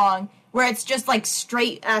hour long, where it's just, like,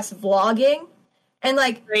 straight-ass vlogging. And,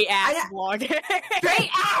 like... Straight-ass vlogging.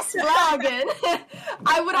 Straight-ass vlogging!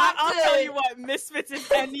 I'll tell you what, Misfits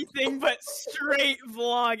is anything but straight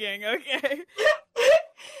vlogging, okay?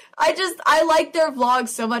 I like their vlogs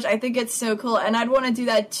so much. I think it's so cool, and I'd want to do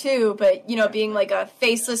that too, but, being, like, a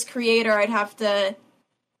faceless creator, I'd have to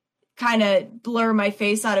kind of blur my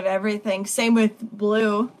face out of everything. Same with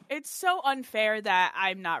Blue. It's so unfair that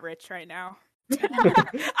I'm not rich right now.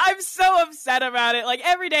 I'm so upset about it. Like,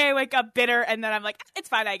 every day I wake up bitter, and then I'm like, it's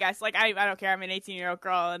fine, I guess. Like, I don't care. I'm an 18-year-old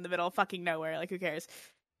girl in the middle of fucking nowhere. Like, who cares?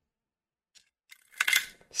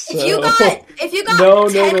 So... If you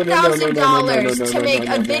got $10,000 to make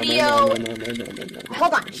a video...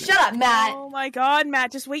 Hold on, shut up, Matt. Oh my god,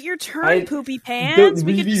 Matt, just wait your turn, poopy pants.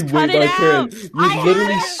 We can just cut it out. You're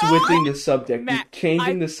literally switching the subject. You're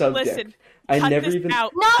changing the subject. Listen, I cut never this even...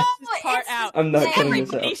 out. No, cut this part out. I'm not cutting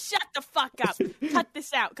this Everybody out. shut the fuck up. Cut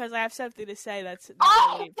this out, because I have something to say that's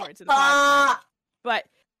really important to the podcast. But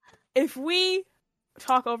if we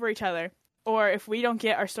talk over each other, or if we don't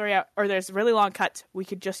get our story out, or there's really long cuts, we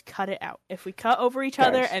could just cut it out. If we cut over each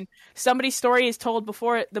other and somebody's story is told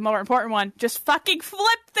before the more important one, just fucking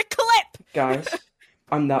flip the clip! Guys,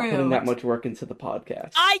 I'm not putting that much work into the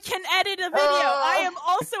podcast. I can edit a video! I am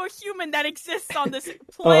also a human that exists on this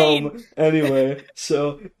plane! Anyway,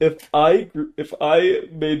 so if I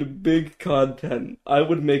made big content, I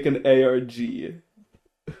would make an ARG.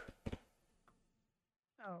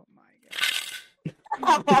 Oh my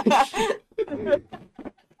god.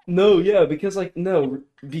 No, yeah, because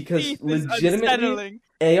legitimately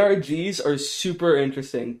ARGs are super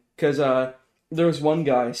interesting. Because there was one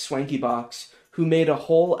guy, Swanky Box, who made a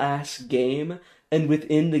whole ass game, and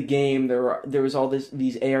within the game there was all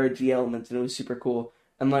these ARG elements, and it was super cool.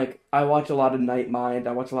 And like, I watch a lot of Nightmind,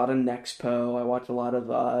 I watch a lot of Nexpo, I watch a lot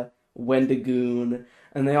of Wendigoon,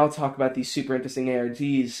 and they all talk about these super interesting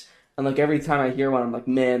ARGs. And like, every time I hear one, I'm like,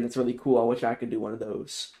 man, that's really cool. I wish I could do one of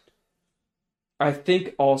those. I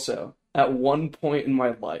think also, at one point in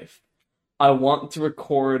my life, I want to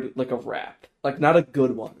record, like, a rap. Like, not a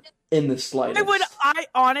good one, in the slightest.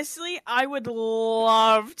 I would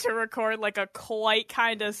love to record, like, a quite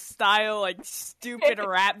kind of style, like, stupid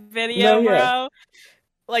rap video, bro.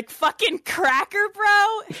 Like, fucking Cracker,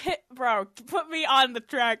 bro. Bro, put me on the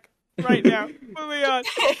track right now. Put me on.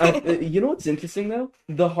 You know what's interesting, though?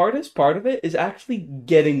 The hardest part of it is actually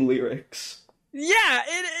getting lyrics.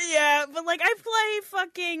 Yeah, but like, I play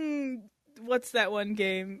fucking, what's that one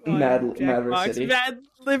game? Mad Lib City. Mad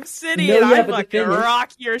Lib City, and I fucking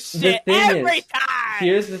rock your shit every time!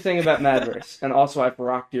 Here's the thing about Madverse, and also I've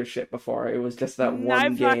rocked your shit before, it was just that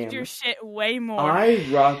one game. I've rocked your shit way more. I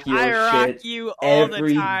rock your shit you all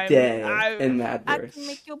every the time. day in Madverse. I can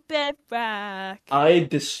make your bed rock. I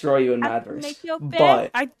destroy you in Madverse. Make your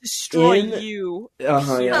bed. I destroy you. Yeah,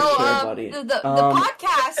 sure, buddy. The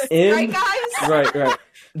podcast, right, guys? Right.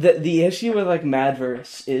 The issue with, like,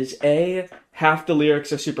 Madverse is, A, half the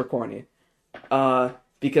lyrics are super corny.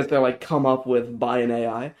 Because they're, like, come up with by an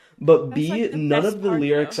AI. But that's, B, like, none of the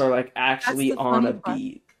lyrics are, like, actually on a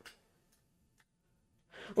beat.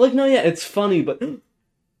 Like, no, yeah, it's funny, but...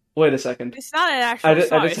 Wait a second. It's not an actual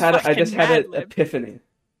song. I just had an epiphany.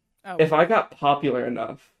 Oh. If I got popular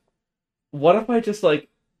enough, what if I just, like,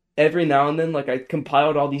 every now and then, like, I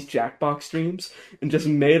compiled all these Jackbox streams and just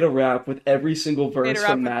made a rap with every single verse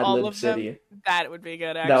from Mad Lib City. That would be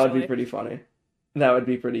good, actually. That would be pretty funny. That would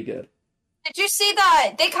be pretty good. Did you see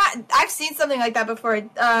that? I've seen something like that before.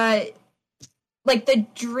 Like the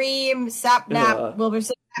Dream Sapnap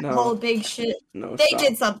Wilburson, that whole big shit. No, they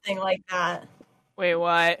did something like that. Wait,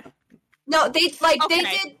 what? No, they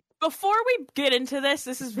did. Before we get into this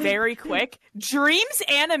is very quick. Dream's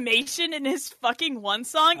animation in his fucking one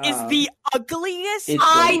song is the ugliest.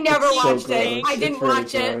 I never watched it. I didn't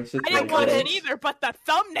watch it. I didn't watch it either, but the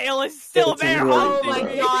thumbnail is still there. Oh my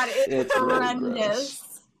god, it's horrendous.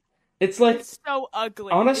 It's like, it's so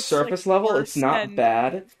ugly. On a surface level, it's not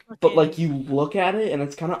bad, but like, you look at it and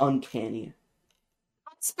it's kind of uncanny.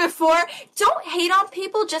 Don't hate on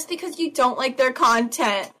people just because you don't like their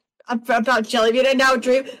content. About Jellybean and now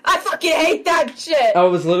Dream. I fucking hate that shit! I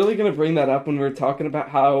was literally gonna bring that up when we were talking about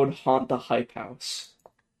how I would haunt the hype house.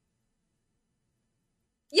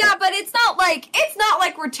 Yeah, but it's not like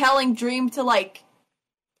we're telling Dream to, like,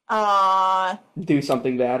 do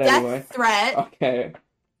something bad anyway. Death threat. Okay.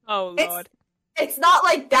 Oh, Lord. It's not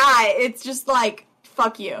like that. It's just like,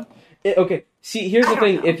 fuck you. Okay, see, here's the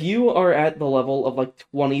thing. If you are at the level of, like,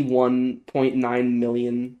 21.9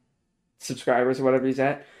 million subscribers or whatever he's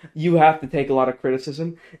at, you have to take a lot of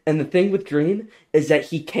criticism. And the thing with Dream is that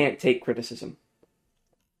he can't take criticism.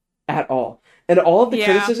 At all. And all of the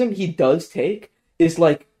criticism he does take is,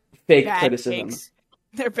 like, fake bad criticism. Takes.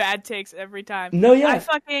 They're bad takes every time. No, yeah. I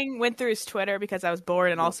fucking went through his Twitter because I was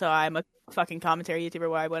bored, and also I'm a fucking commentary YouTuber,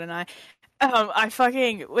 why wouldn't I? I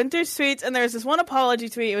fucking went through his tweets, and there was this one apology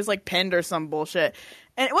tweet. It was, like, pinned or some bullshit.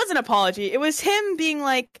 And it wasn't an apology. It was him being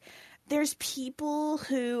like, there's people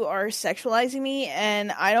who are sexualizing me,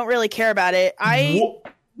 and I don't really care about it.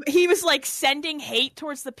 He was, like, sending hate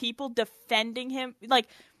towards the people defending him. Like,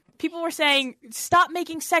 people were saying, stop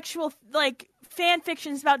making sexual, like, fan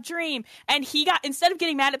fictions about Dream, and he got, instead of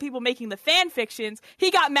getting mad at people making the fan fictions, he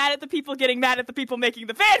got mad at the people getting mad at the people making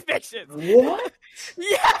the fan fictions. What?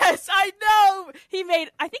 Yes, I know.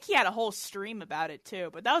 I think he had a whole stream about it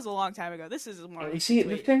too, but that was a long time ago. This is more. You see,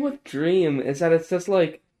 the thing with Dream is that it's just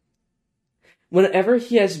like, whenever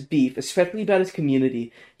he has beef, especially about his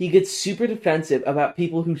community, he gets super defensive about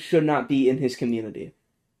people who should not be in his community.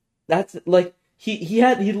 That's like. He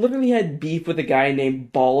literally had beef with a guy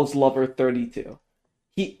named Balls Lover 32.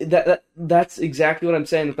 That's exactly what I'm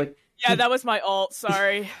saying. It's like, that was my alt,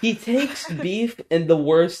 sorry. He takes beef and the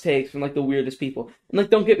worst takes from, like, the weirdest people. And, like,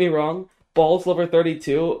 don't get me wrong, Balls Lover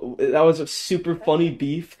 32, that was a super funny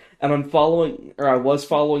beef, and I was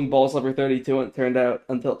following Balls Lover 32 until it turned out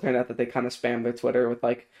that they kind of spammed their Twitter with,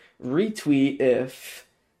 like, retweet if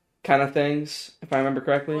kind of things, if I remember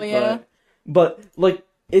correctly. Oh, yeah. But like,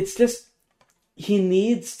 it's just, he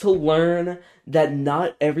needs to learn that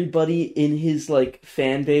not everybody in his, like,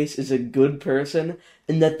 fan base is a good person,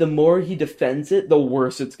 and that the more he defends it, the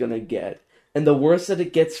worse it's gonna get. And the worse that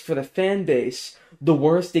it gets for the fan base, the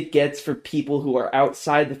worse it gets for people who are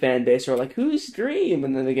outside the fan base, who are like, who's Dream?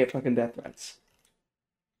 And then they get fucking death threats.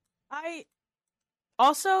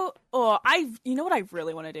 You know what I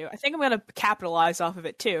really want to do? I think I'm going to capitalize off of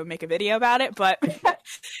it too, make a video about it, but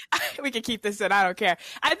we can keep this in, I don't care.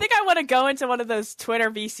 I think I want to go into one of those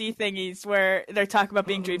Twitter VC thingies where they're talking about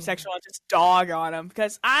being dream sexual and just dog on them,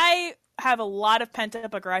 because I have a lot of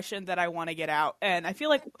pent-up aggression that I want to get out, and I feel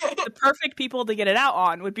like the perfect people to get it out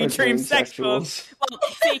on would be dream sexuals. Well,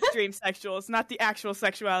 fake dream sexuals, not the actual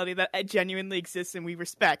sexuality that genuinely exists and we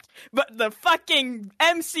respect, but the fucking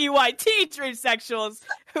MCYT dream sexuals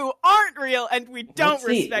who aren't real and we don't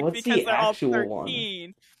respect because they're all 13. One?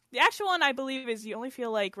 The actual one, I believe, is you only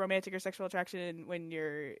feel like romantic or sexual attraction when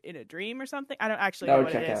you're in a dream or something. I don't actually know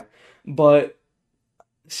what it is. But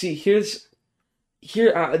see, this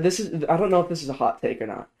is, I don't know if this is a hot take or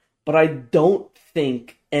not, but I don't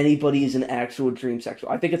think anybody is an actual dream sexual.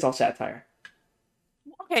 I think it's all satire.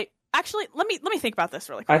 Okay, actually, let me think about this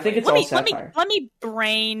really quickly. I think it's all satire. Let me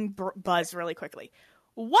brain buzz really quickly.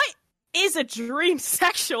 What is a dream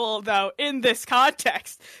sexual, though, in this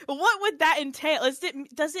context? What would that entail?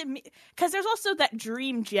 Does it mean, because there's also that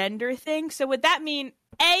dream gender thing, so would that mean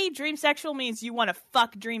dream sexual means you want to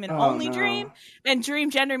fuck Dream and only Dream, and dream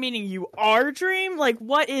gender meaning you are Dream? Like,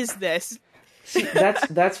 what is this? See,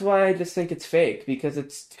 that's why I just think it's fake, because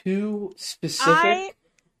it's too specific.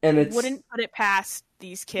 And it's wouldn't put it past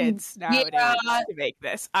these kids nowadays to make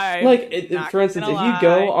this. For instance, if you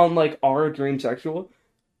go on, like, our dream sexual,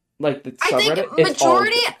 like, the subreddit, I think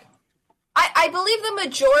majority. I believe the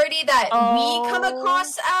majority that we come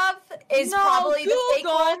across of is probably Google, the fake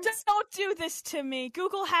ones. Don't do this to me.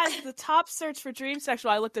 Google has the top search for dream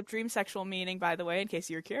sexual. I looked up dream sexual meaning, by the way, in case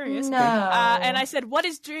you were curious. No. And I said, what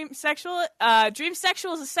is dream sexual? Dream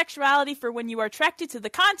sexual is a sexuality for when you are attracted to the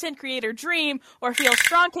content creator Dream or feel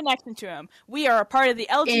strong connection to him. We are a part of the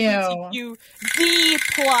LGBTQB+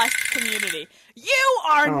 community. You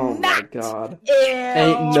are not. Oh my god. Ew.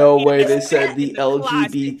 Ain't no way they said the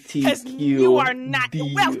LGBTQ. You are not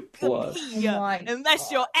welcome here Oh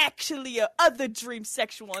unless you're actually a other dream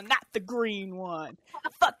sexual and not the green one.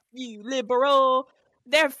 Fuck you, liberal.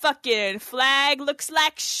 Their fucking flag looks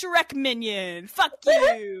like Shrek Minion. Fuck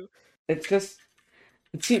you. It's just...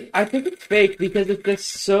 See, I think it's fake because it's just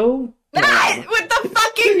so... Not with the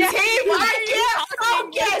fucking tape! I can't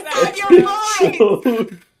focus on your mind! So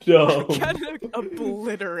dumb. I'm gonna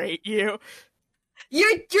obliterate you.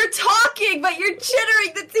 You're talking, but you're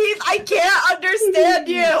chittering the teeth. I can't understand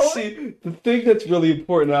you. See, the thing that's really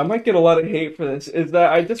important, and I might get a lot of hate for this, is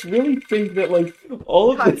that I just really think that, like,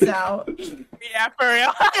 all of this... out. Yeah, for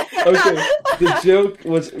real. Okay, the joke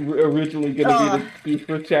was originally going to be the teeth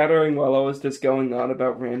were chattering while I was just going on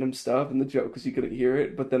about random stuff, and the joke was you couldn't hear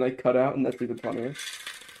it, but then I cut out, and that's even funnier.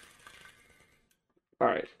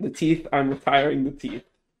 Alright, the teeth, I'm retiring the teeth.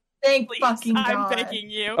 Thank Please, fucking God. I'm begging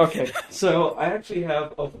you. Okay, so I actually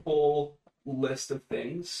have a full list of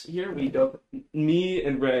things here. Me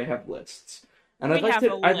and Ray have lists. And I'd like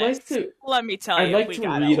to Let me tell I'd you, like we to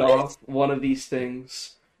got read a list. off one of these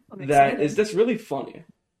things I'm that excited. is just really funny.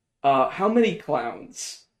 How many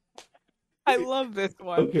clowns? I love this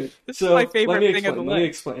one. Okay, This so is my favorite thing of the let me list.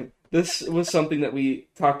 explain. This was something that we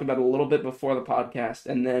talked about a little bit before the podcast,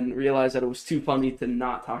 and then realized that it was too funny to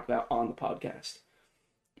not talk about on the podcast.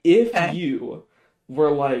 If you were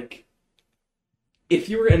if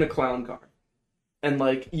you were in a clown car,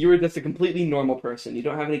 and you were just a completely normal person, you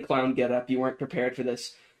don't have any clown getup, you weren't prepared for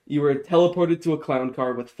this, you were teleported to a clown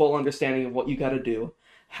car with full understanding of what you got to do.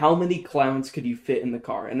 How many clowns could you fit in the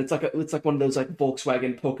car? And it's like one of those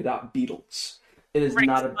Volkswagen polka dot Beetles. It is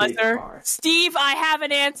not a big car. Steve, I have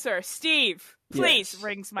an answer. Steve, please, Yes.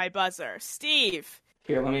 rings my buzzer. Steve.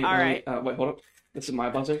 Here, let me. right. Wait, hold up. This is my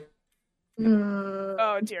buzzer.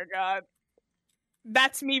 Oh dear God.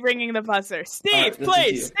 That's me ringing the buzzer. Steve, This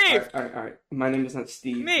please, is you. Steve. All right. My name is not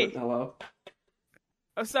Steve. Me. But hello.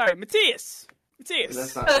 Oh, sorry, Matthias.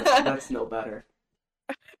 Matthias. That's no better.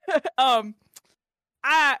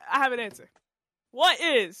 I have an answer. What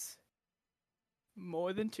is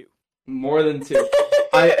more than 2? More than 2.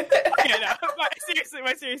 Okay, no,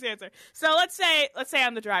 my serious answer. So let's say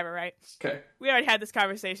I'm the driver, right? Okay. We already had this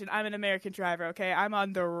conversation. I'm an American driver, okay? I'm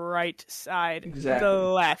on the right side. Exactly. The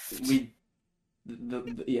left.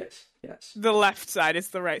 Yes. The left side is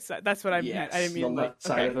the right side. That's what I Yes, meant. I didn't mean the left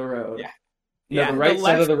side of the road. Yeah. No, the right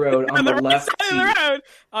side of the road on the left side seat. of the road,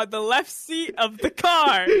 on the left seat of the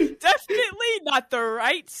car. Definitely not the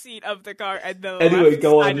right seat of the car and the Anyway, left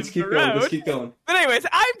go side on. of Just keep the going. road. Just keep going. But anyways,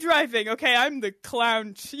 I'm driving. Okay, I'm the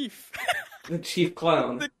clown chief The chief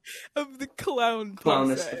clown. of the clown.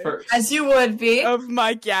 Clown is the posse. first. As you would be. Of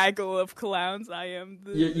my gaggle of clowns, I am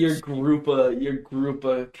the. Your group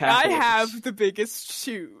of Catholics. I have the biggest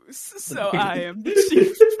shoes, so I am the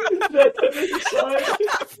chief.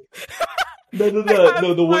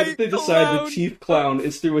 No. The way that they decide the chief clown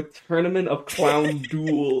is through a tournament of clown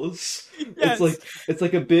duels. Yes. It's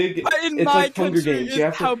like a big. In It's my like Hunger country, Games. You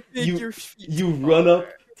have how to big your feet you are. run up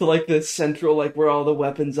to the central where all the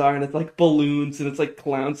weapons are, and it's balloons, and it's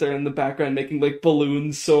clowns are in the background making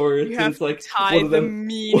balloon swords. You and have it's to tie one of the them,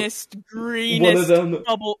 meanest, greenest one of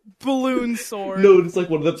them. balloon sword. No, it's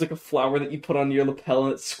one of them's a flower that you put on your lapel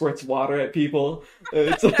and it squirts water at people.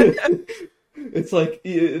 And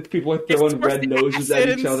it's people are throwing red noses at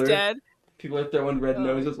each other. People are throwing red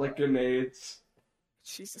noses like grenades.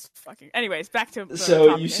 Jesus fucking. Anyways, back to the So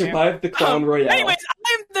topic you here. survived the Clown Royale. Anyways,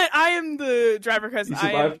 I am the driver because You I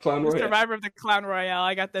am survived Clown the Royale. survivor of the Clown Royale.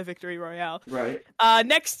 I got the victory royale. Right.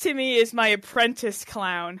 Next to me is my apprentice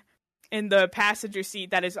clown in the passenger seat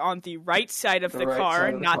that is on the right side of the right car,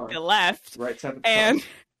 side of the not car. the left. Right side of the And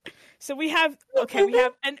car. so we have,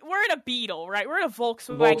 and we're in a Beetle, right? We're in a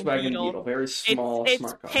Volkswagen Beetle. Very small, it's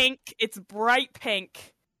smart car. pink. It's bright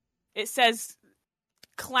pink. It says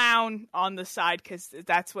clown on the side because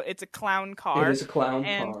it's a clown car. It is a clown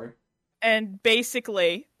car. And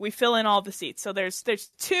basically, we fill in all the seats. So there's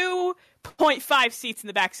 2.5 seats in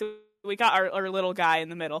the back. So we got our little guy in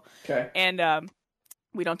the middle. Okay. And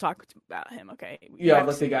we don't talk about him. Okay. You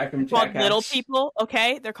have the guy from Jackass. Called little people.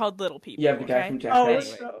 Okay, they're called little people. You have the guy from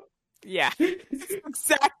Jackass. Anyway. Yeah,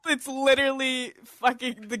 exactly. It's literally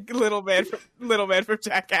fucking the little man from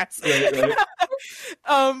Jackass. Right.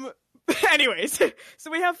 Anyways,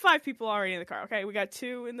 so we have 5 people already in the car. Okay, we got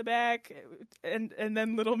 2 in the back, and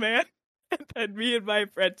then little man, and then me and my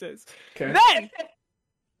apprentice. Okay. Then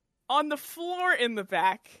on the floor in the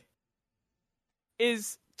back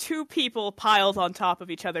is 2 people piled on top of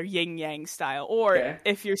each other, yin yang style, or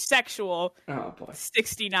if you're sexual, oh boy,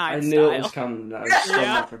 69 I style. knew it was coming. I was still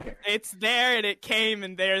not prepared. It's there and it came,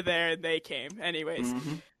 and they're there and they came. Anyways,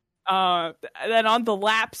 Mm-hmm. Then on the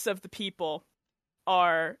laps of the people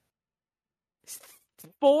are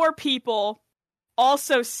 4 people,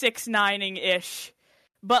 also 6'9"ing ish,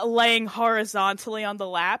 but laying horizontally on the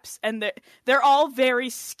laps, and they're all very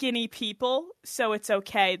skinny people, so it's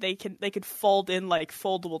okay. They could fold in like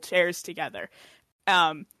foldable chairs together.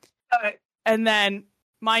 And then,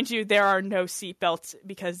 mind you, there are no seatbelts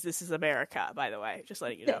because this is America, by the way, just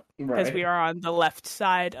letting you know. Because we are on the left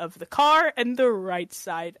side of the car and the right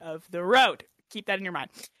side of the road. Keep that in your mind.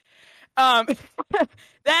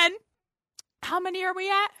 Then, how many are we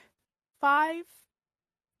at? 5,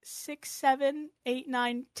 6, 7, 8,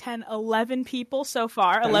 9, 10, 11 people so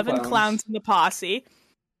far. 11 clowns in the posse.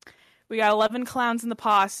 We got 11 clowns in the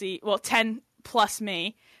posse. Well, 10 plus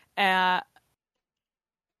me. And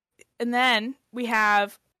then we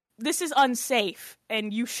have this is unsafe,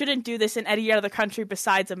 and you shouldn't do this in any other country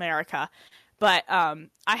besides America. But I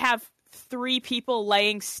have 3 people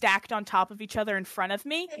laying stacked on top of each other in front of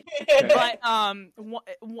me. But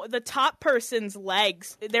the top person's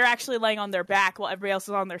legs, they're actually laying on their back while everybody else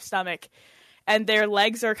is on their stomach. And their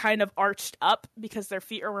legs are kind of arched up because their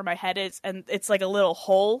feet are where my head is. And it's like a little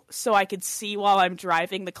hole so I could see while I'm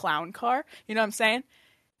driving the clown car. You know what I'm saying?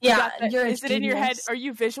 Yeah. Is it in your head? Are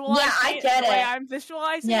you visualizing I get the way I'm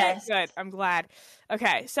visualizing it? Good. I'm glad.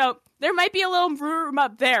 Okay. So there might be a little room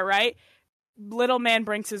up there, right? Little man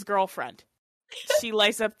brings his girlfriend. She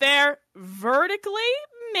lays up there vertically,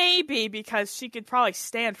 maybe, because she could probably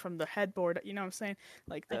stand from the headboard. You know what I'm saying?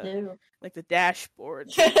 Like the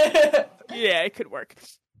dashboard. Yeah, it could work.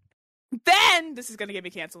 Then this is gonna get me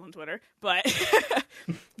canceled on Twitter. But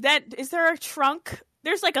then is there a trunk?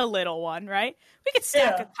 There's like a little one, right? We could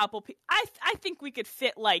stack a couple. I think we could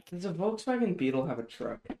fit like. Does a Volkswagen Beetle have a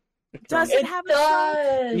truck? Does it have a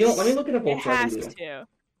trunk? You know, let me look at a Volkswagen It has Beetle. to.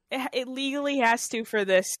 It legally has to for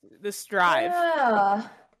this drive. Yeah.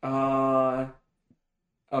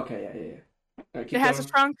 Okay, yeah. Right, It has a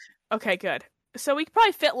trunk? Okay, good. So we could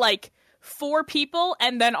probably fit like 4 people,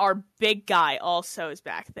 and then our big guy also is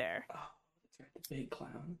back there. Oh, that's right, the big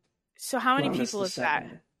clown. So how many people is that?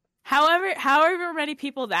 However many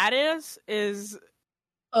people that is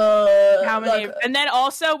how many? And then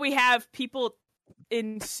also we have people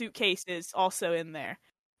in suitcases also in there.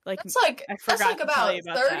 That's like about 30.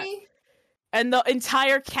 That. And the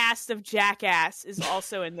entire cast of Jackass is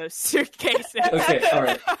also in those suitcases. Okay,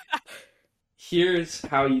 alright. Here's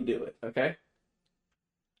how you do it, okay?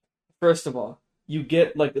 First of all, you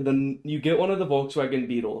get one of the Volkswagen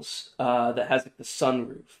Beetles that has like the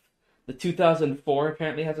sunroof. The 2004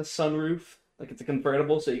 apparently has a sunroof, like it's a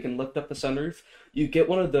convertible, so you can lift up the sunroof. You get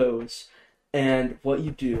one of those, and what you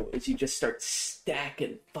do is you just start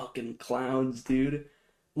stacking fucking clowns, dude.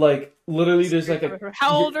 Like, literally, there's like a...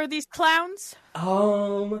 How old are these clowns?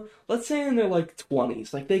 Let's say in their, like,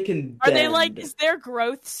 20s. Like, they can Are they, like, is their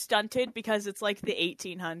growth stunted because it's, like, the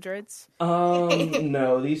 1800s?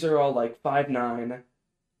 No. These are all, like, 5'9".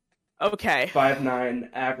 Okay. 5'9",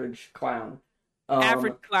 average clown.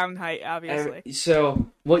 Average clown height, obviously. So,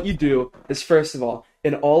 what you do is, first of all,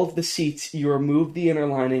 in all of the seats, you remove the inner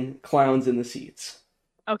lining, clowns in the seats.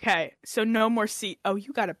 Okay, so no more seat. Oh,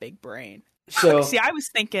 you got a big brain. So, see, I was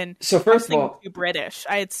thinking. So first of all, too British.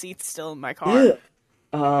 I had seats still in my car. Yeah.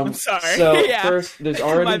 I'm sorry. So yeah. First, there's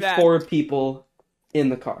already 4 people in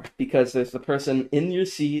the car because there's the person in your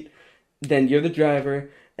seat, then you're the driver,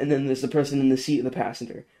 and then there's the person in the seat of the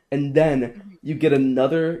passenger, and then you get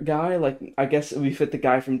another guy. Like I guess we fit the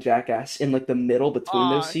guy from Jackass in like the middle between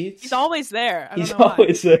those seats. He's always there. He's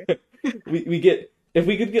always there. We get. If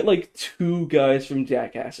we could get, like, 2 guys from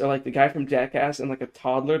Jackass, or, like, the guy from Jackass and, like, a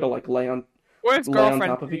toddler to, like, lay on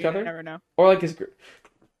top of each other. I never know. Or, like, is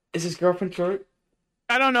his girlfriend short?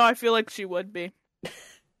 I don't know. I feel like she would be.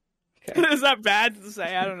 Okay. Is that bad to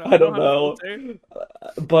say? I don't know. I don't know.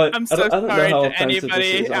 But I'm so I don't sorry know how to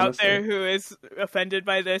anybody is, out there who is offended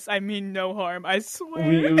by this. I mean no harm. I swear.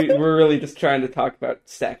 We're really just trying to talk about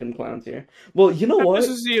stacking clowns here. Well, you know what? This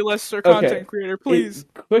is the Lester content creator, please.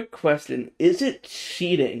 Quick question. Is it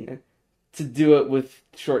cheating to do it with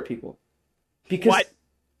short people? Because what?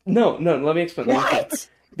 No, let me explain. What?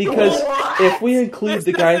 Because if we include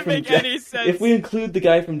the guy from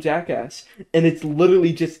Jackass, and it's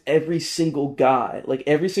literally just every single guy, like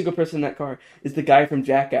every single person in that car is the guy from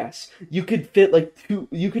Jackass, you could fit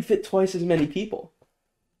twice as many people.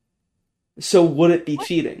 So would it be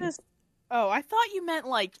cheating? Oh, I thought you meant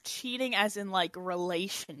like cheating as in like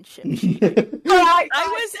relationship cheating. I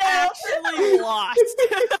was actually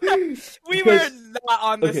lost. We were not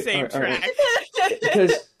on the same track. Right.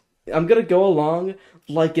 Because I'm gonna go along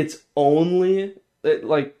like it's only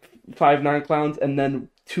like 5'9" clowns and then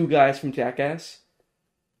 2 guys from Jackass,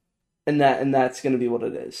 and that's gonna be what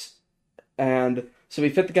it is. And so we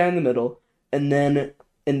fit the guy in the middle, and then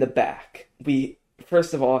in the back,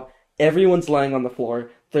 first of all, everyone's lying on the floor.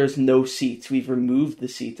 There's no seats. We've removed the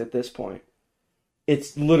seats at this point.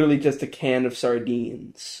 It's literally just a can of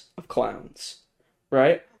sardines of clowns,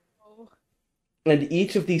 right? And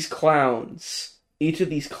each of these clowns,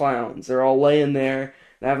 they're all laying there,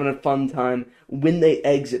 having a fun time. When they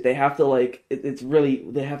exit, they have to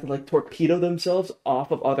torpedo themselves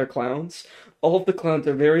off of other clowns. All of the clowns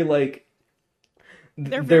are very like,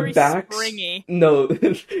 their very backs, springy. No,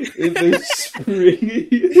 they're springy,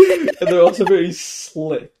 and they're also very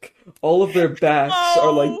slick. All of their backs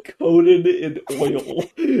are like coated in oil,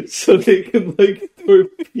 so they can like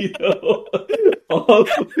torpedo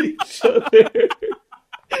off of each other.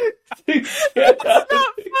 It's not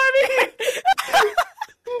funny.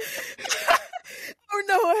 Oh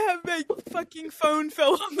no, I have my fucking phone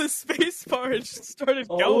fell on the space bar and just started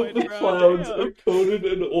All going. of the bro. clowns Damn. are coated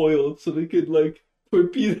in oil so they could, like,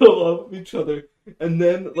 torpedo off each other. And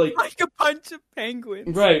then, like a bunch of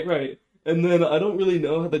penguins. Right. And then I don't really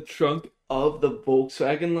know how the trunk of the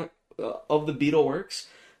Volkswagen, of the Beetle works,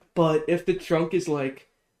 but if the trunk is, like,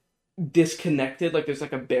 disconnected, like there's,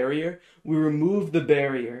 like, a barrier, we remove the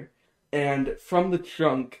barrier, and from the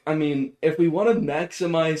trunk, I mean, if we want to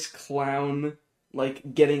maximize clown,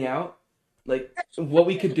 like, getting out, like, what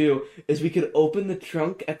we could do is we could open the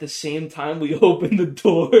trunk at the same time we open the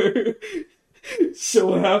door.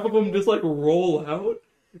 So half of them just, like, roll out,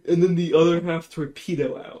 and then the other half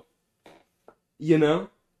torpedo out. You know?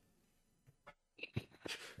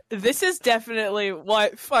 This is definitely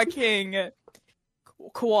what fucking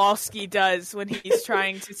Kowalski does when he's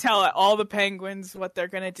trying to tell all the penguins what they're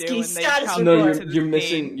gonna do, and they come No, to the you're scene.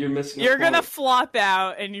 missing. You're missing. You're gonna flop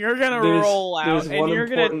out, and you're gonna roll out, and you're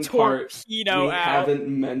gonna torpedo we out. haven't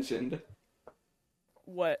mentioned.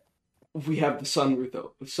 What? We have the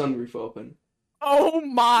sunroof open. Oh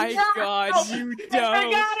my god, you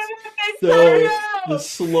don't. So the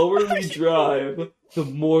slower we drive, the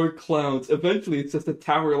more clowns. Eventually, it's just a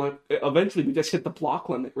tower. Like, eventually, we just hit the block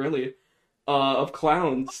limit. Really, of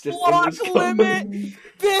clowns. Just in this limit,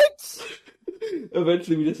 bitch.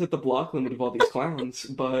 Eventually, we just hit the block limit of all these clowns.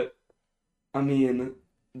 But I mean,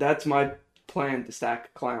 that's my plan to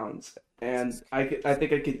stack clowns, and I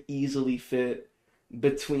think I could easily fit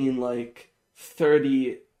between like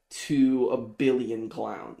 30 to a billion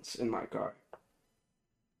clowns in my car,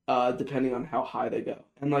 depending on how high they go.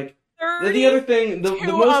 And like the other thing, the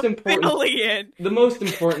most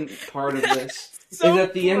important part of this so is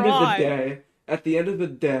at the end of the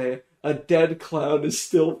day, a dead clown is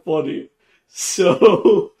still funny.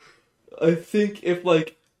 So I think if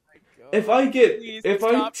one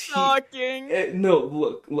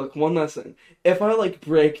last thing. If I like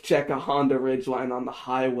brake check a Honda Ridgeline on the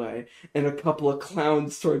highway and a couple of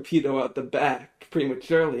clowns torpedo out the back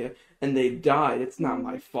prematurely and they died, it's not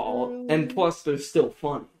my fault. And plus, they're still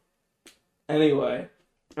funny. Anyway,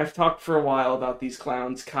 I've talked for a while about these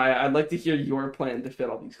clowns. Kaia, I'd like to hear your plan to fit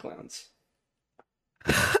all these clowns.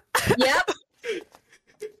 Yep.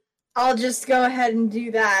 I'll just go ahead and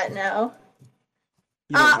do that now.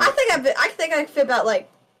 I think I fit about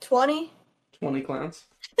like 20. 20 clowns?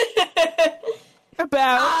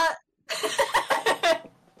 About.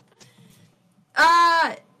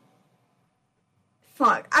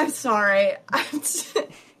 Fuck. I'm sorry.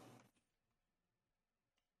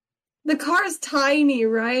 The car is tiny,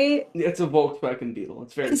 right? It's a Volkswagen Beetle.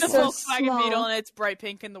 It's very It's a small. Volkswagen Beetle, and it's bright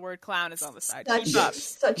pink, and the word clown is on the side.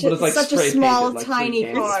 Such a small,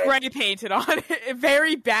 tiny car. It's spray painted on it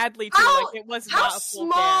very badly too. Like it was not a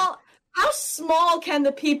full can. How small can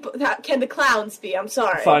the clowns be? I'm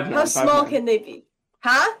sorry. 5'9", how small 5'9". can they be?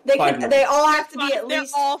 Huh? They all have to be at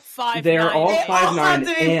least. They're all 5'9". They're all 5'9". They all have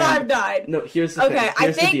to be 5'9". No, here's the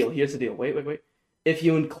thing. Here's the deal. Wait. If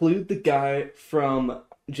you include the guy from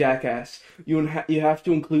Jackass, you have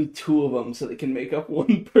to include two of them so they can make up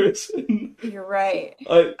one person. You're right.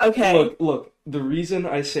 Okay. Look. The reason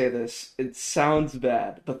I say this, it sounds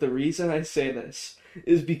bad, but the reason I say this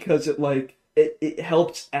is because it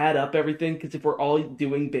helps add up everything, because if we're all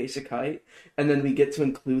doing basic height, and then we get to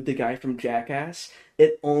include the guy from Jackass,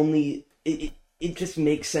 it just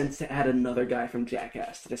makes sense to add another guy from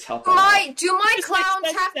Jackass to just help out. Do my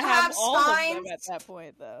clowns have to have spines? At that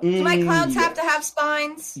point, though. Do my clowns have to have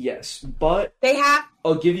spines? Yes, but... They have...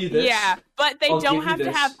 I'll give you this. Yeah, but they don't have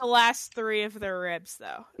to have the last 3 of their ribs,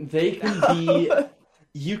 though. They can be...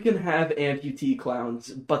 You can have amputee clowns,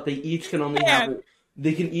 but they each can only have...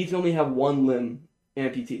 They can each only have one limb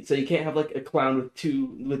amputee. So you can't have like a clown with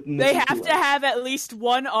two... They have to have at least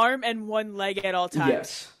one arm and one leg at all times.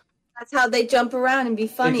 Yes. That's how they jump around and be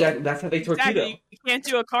funny. Exactly. That's how they torpedo. Exactly. You can't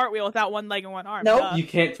do a cartwheel without one leg and one arm. Nope. You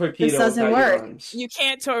can't torpedo without your arms. You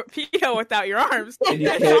can't torpedo without your arms.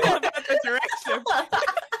 It's all about the direction.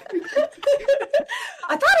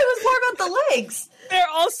 I thought it was more about the legs. They're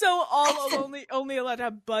also all only allowed to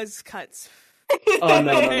have buzz cuts. Oh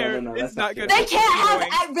no! It's not good. They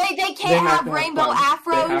can't have rainbow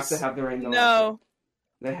afros. They have to have the rainbow. No.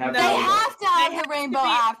 Afro. They have to have the rainbow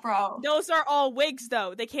afro. Those are all wigs,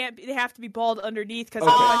 though. They can't. They have to be bald underneath because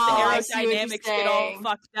Okay. the aerodynamics get all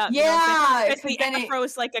fucked up. Yeah, because the afro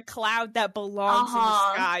is like a cloud that belongs in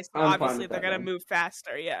the sky. So obviously, they're gonna move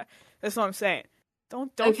faster. Yeah, that's what I'm saying.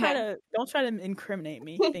 Don't try to incriminate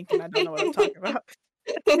me thinking I don't know what I'm talking about.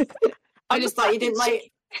 I just thought you didn't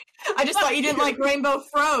like rainbow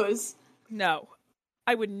fros. No,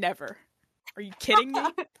 I would never. Are you kidding me?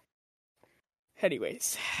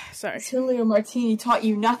 Anyways, sorry. Julio Martini taught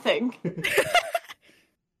you nothing.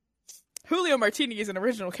 Julio Martini is an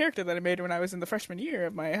original character that I made when I was in the freshman year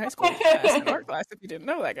of my high school class, in art class, if you didn't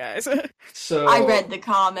know that, guys. So I read the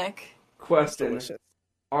comic. Question. Delicious.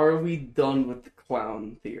 Are we done with the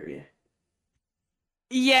clown theory?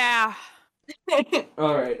 Yeah.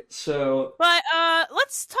 Alright, so But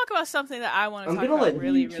let's talk about something that I want to I'm talk gonna about let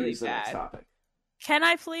really, you really choose the next bad. topic. Can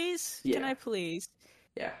I please? Yeah. Can I please?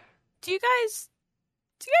 Yeah. Do you guys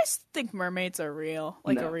think mermaids are real?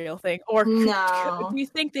 Like No. a real thing? Or No. do you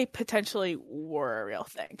think they potentially were a real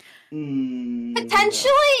thing?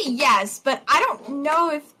 Potentially, yes, but I don't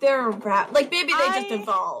know if they're around. Like, maybe they just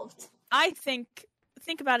evolved. I think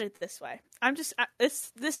about it this way. I'm just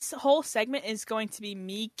this whole segment is going to be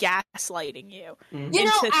me gaslighting you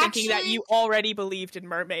into thinking that you already believed in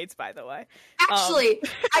mermaids. By the way, actually,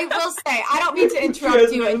 I will say I don't mean to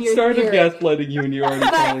interrupt you and your started theory. gaslighting you and you're already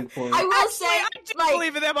falling for it. I will actually, say, I do like,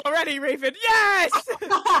 believe in them already, Raven. Yes,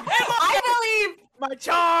 I believe my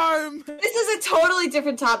charm. this is a totally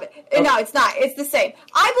different topic. No, it's not. It's the same.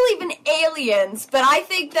 I believe in aliens, but I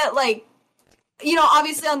think that, like, you know,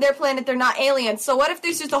 obviously on their planet they're not aliens. So what if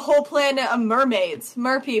there's just a whole planet of mermaids,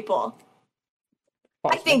 merpeople?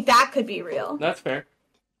 I think that could be real. That's fair.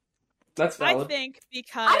 That's valid. I think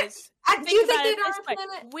because Do you think about it they're on this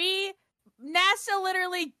our way. planet? NASA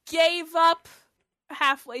literally gave up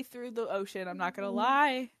halfway through the ocean. I'm not gonna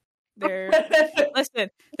lie. Listen,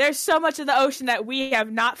 there's so much of the ocean that we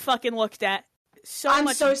have not fucking looked at. I'm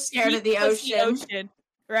much so scared of the ocean.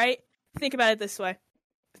 Right? Think about it this way.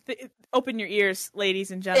 Open your ears,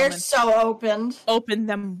 ladies and gentlemen. They're so opened. Open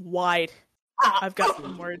them wide. I've got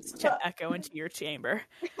some words to echo into your chamber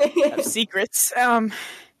of secrets.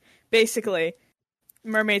 Basically,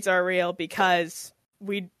 mermaids are real because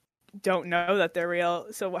we don't know that they're real.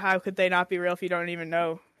 So how could they not be real if you don't even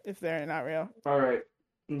know if they're not real? All right,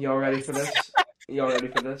 y'all ready for this?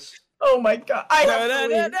 Oh my god!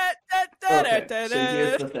 Okay, so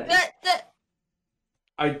here's the thing.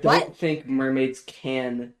 I don't think mermaids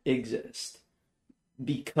can exist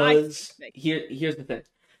because here's the thing.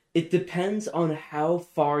 It depends on how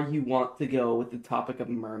far you want to go with the topic of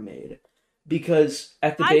mermaid. Because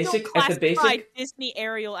at the basic Disney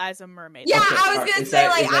Ariel as a mermaid. Yeah, Okay, I was gonna say,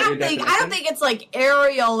 like, I don't think it's like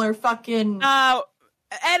Ariel or fucking.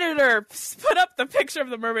 Editor, put up the picture of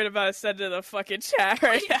the mermaid I'm about to send to the fucking chat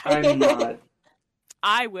right now. I'm not.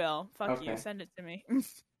 I will. Fuck Okay. you. Send it to me.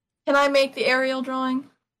 Can I make the Ariel drawing?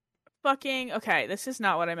 Fucking okay. This is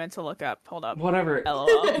not what I meant to look up. Hold up. Whatever. LOL.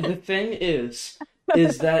 The thing is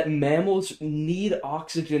that mammals need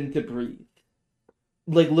oxygen to breathe.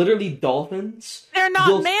 Like, literally, dolphins. They're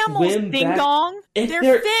not mammals, ding dong.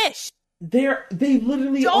 They're fish. They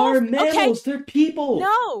literally are mammals. Okay. They're people.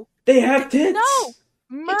 No. They have tits. No.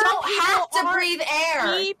 They don't have to breathe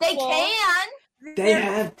air. People. They can. They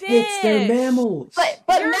have tits. They're mammals. But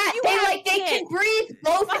Matt, they can breathe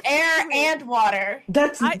both air and water.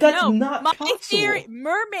 That's not my possible. theory.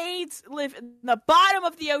 Mermaids live in the bottom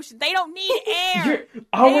of the ocean. They don't need air.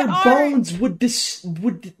 Our bones would collapse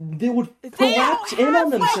in on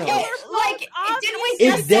themselves. Like, didn't we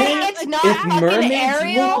just say it's not if fucking mermaids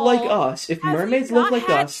Ariel? look like us,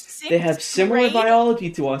 they have similar biology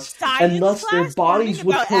to us, and thus their bodies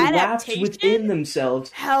would collapse within themselves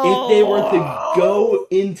if they were to go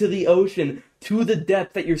into the ocean to the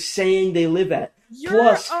depth that you're saying they live at.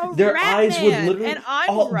 Plus, their eyes would literally,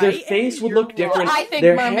 their face would look different. I think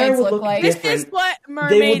their mermaids hair would look look like. different. This is what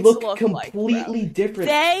mermaids They would look like, completely different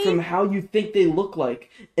They- from how you think they look like.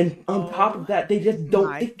 And on top of that, they just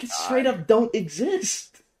don't, they just straight up don't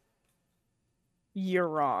exist. You're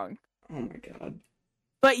wrong. Oh my god.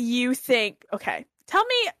 But you think, okay, tell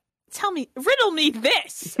me, riddle me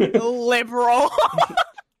this, liberal.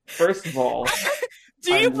 First of all,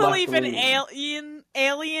 Do you I'm believe in left-leaning.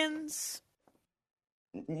 aliens?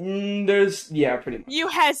 Yeah, pretty much. You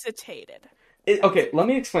hesitated. Okay, let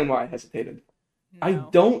me explain why I hesitated. No. I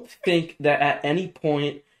don't think that at any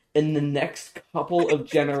point in the next couple of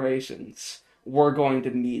generations we're going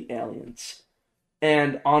to meet aliens.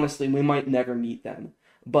 And honestly, we might never meet them.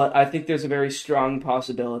 But I think there's a very strong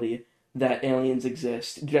possibility that aliens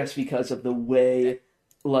exist just because of the way,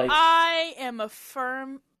 like... I am a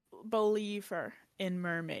firm believer in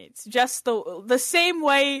mermaids. Just the same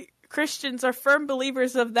way Christians are firm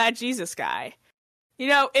believers of that Jesus guy. You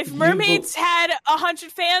know, if mermaids had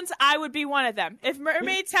 100 fans, I would be one of them. If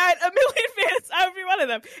mermaids had 1 million fans, I would be one of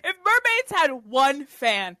them. If mermaids had one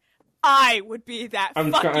fan, I would be that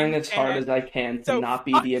I'm fucking trying as hard fan. as I can to So not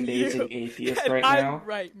be fuck the amazing you. atheist And right I'm now.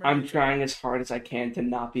 right, I'm trying as hard as I can to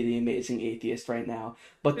not be the amazing atheist right now.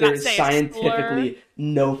 But Did not there's say a scientifically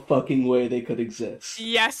no fucking way they could exist.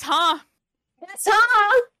 Yes, huh? Yes,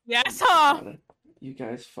 huh? Yes, huh? God, you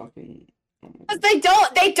guys fucking... Because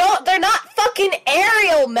they're not fucking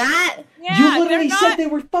Ariel, Matt. Yeah, you literally they're said not... they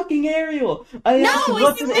were fucking Ariel. I asked No,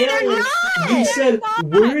 what's an they're Ariel. not. You said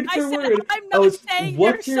word I for said, word. I'm I not was, saying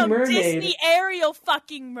what's there's your some mermaid? Disney Ariel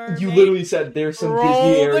fucking mermaid. You literally said there's some Roll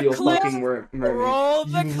Disney the Ariel clip. fucking mermaid. Roll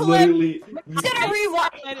the You clip. literally...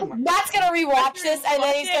 Matt's gonna rewatch this and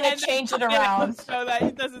then he's gonna change it around. So that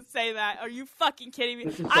it doesn't say that. Are you fucking kidding me?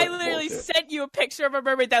 This is I like literally bullshit. sent you a picture of a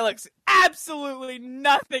mermaid that looks absolutely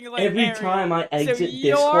nothing like Every Ariel. time I exit So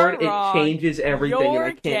Discord, wrong. it changes everything, and You're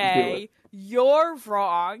I can't do gay. it. You're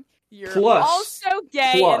wrong. You're Plus- also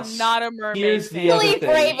gay plus, and not a mermaid here's the fan. other Believe thing.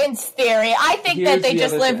 Raven's theory. I think Here's that they the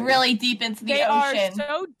just other live thing. really deep into the They ocean. are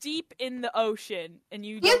so deep in the ocean, and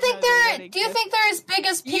you. Do you don't think know they don't do you exist. think they're as big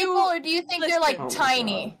as people, or do you think they're like Oh my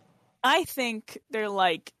tiny? God. I think they're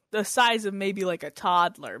like the size of maybe like a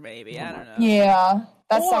toddler, maybe. I don't know. Yeah,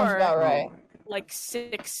 that sounds Or- about right. Oh my God. Like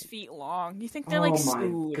 6 feet long. You think they're Oh like, my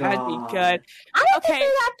ooh, God. that'd be good. I don't Okay,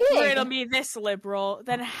 think they're that it'll big. be this liberal.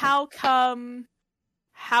 Then how come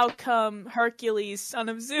Hercules, son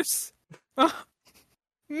of Zeus?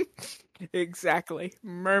 Exactly.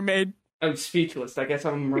 Mermaid. I'm speechless. I guess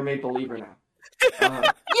I'm a mermaid believer now.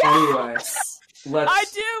 Anyway, let's... I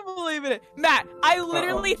do believe in it. Matt, I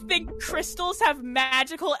literally think crystals have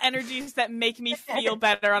magical energies that make me feel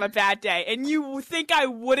better on a bad day. And you think I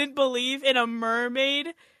wouldn't believe in a mermaid?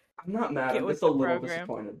 I'm not mad. Get I'm with just a the little program.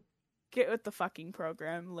 disappointed. Get with the fucking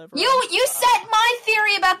program, liberal. You said my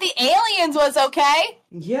theory about the aliens was okay.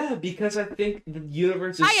 Yeah, because I think the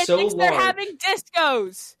universe is Kaia so thinks large. they're having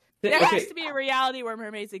discos. There okay, has to be a reality where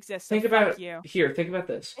mermaids exist. So think fuck about you. here. Think about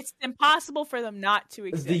this. It's impossible for them not to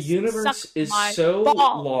exist. The universe Suck is my so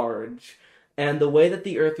balls. large, and the way that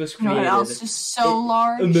the Earth was You know created. what else is so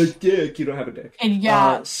large? And the dick. You don't have a dick. And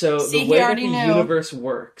yeah. So See, the he way that already the knew. universe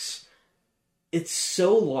works, it's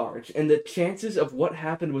so large, and the chances of what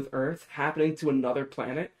happened with Earth happening to another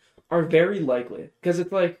planet are very likely. Because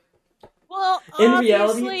it's like, Well, in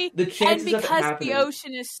obviously, reality, the chances and of it because happening... the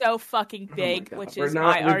ocean is so fucking Oh my big, God, which we're is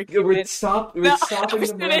not, my we're, argument. We're stopping The the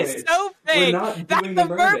ocean mermaids. is so We're big not that doing the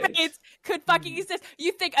the mermaids could fucking exist.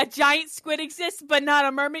 You think a giant squid exists, but not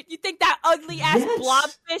a mermaid? You think that ugly ass Yes.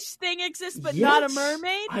 blobfish thing exists, but not a Yes,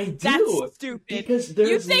 mermaid? I do. That's stupid. Because You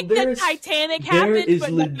there's, think there's, the Titanic there happened, is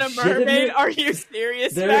but not a mermaid? legitimate- Are you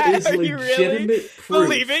serious, there Matt? is Are you really legitimate proof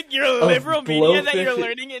believing your of liberal media that you're blowfish-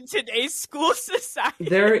 learning in today's school society?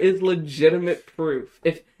 There is legitimate proof.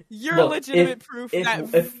 You're Look, legitimate if- proof if-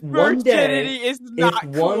 that if one day- virginity is not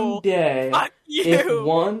if cool. one day, Fuck you. if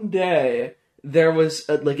one day there was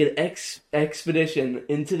like an expedition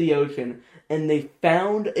into the ocean and they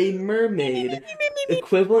found a mermaid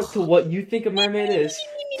equivalent to what you think a mermaid is,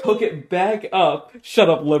 took it back up. Shut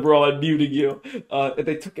up, liberal! I'm muting you.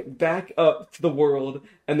 They took it back up to the world,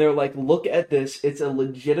 and they're like, "Look at this! It's a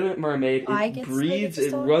legitimate mermaid. I It get breathes. to say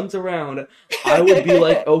It the story. runs around." I would be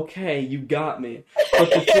like, "Okay, you got me."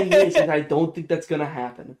 But the thing is I don't think that's gonna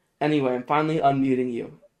happen. Anyway, I'm finally unmuting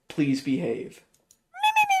you. Please behave.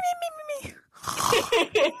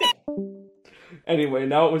 Anyway,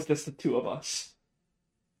 now it was just the two of us.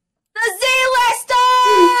 The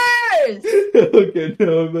Z-listers! Okay,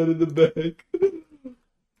 now I'm out of the bag.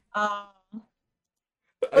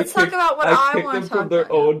 Let's talk about what I kicked wanna them talk from their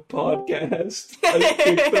about. own podcast. I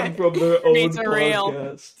kicked them from their own Needs a reel.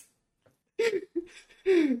 podcast.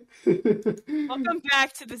 Welcome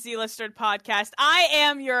back to the Z-Listered podcast. I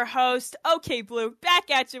am your host, OK Blue, back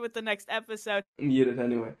at you with the next episode. Muted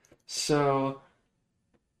anyway. So,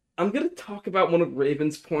 I'm gonna talk about one of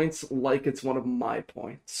Raven's points like it's one of my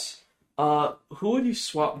points. Who would you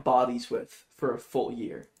swap bodies with for a full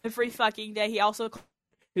year? Every fucking day. He also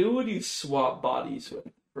Who would you swap bodies with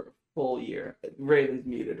for a full year? Raven's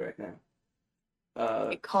muted right now.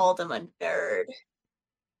 I called him a nerd.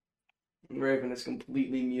 Raven is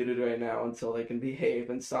completely muted right now until they can behave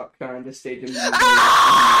and stop trying to stage a mute.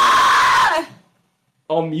 Ah!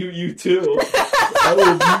 I'll mute you too. I will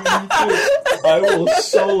mute you too. I will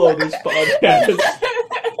solo this podcast.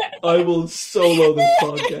 I will solo this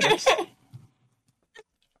podcast.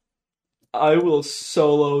 I will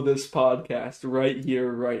solo this podcast right here,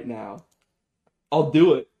 right now. I'll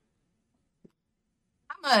do it.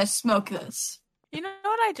 I'm gonna smoke this. You know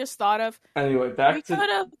what I just thought of? Anyway, We back could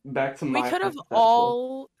have my we could have hypothetical.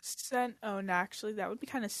 all sent. Oh, no, actually, that would be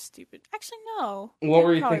kind of stupid. Actually, no. What It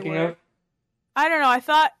were you probably thinking would. of? I don't know. I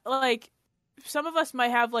thought like some of us might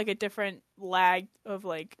have like a different lag of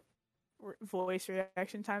like voice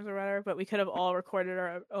reaction times or whatever, but we could have all recorded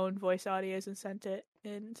our own voice audios and sent it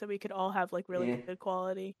in, so we could all have like really good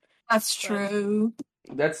quality. That's true.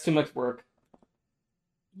 That's too much work.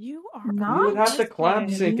 You are not. You would have to clap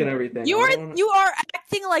sync and everything. You are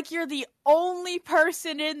acting like you're the only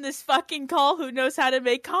person in this fucking call who knows how to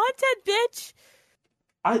make content, bitch.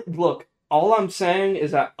 Look. All I'm saying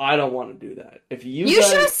is that I don't want to do that. If you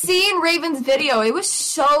should have seen Raven's video. It was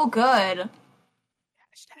so good.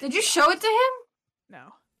 Did you show it to him?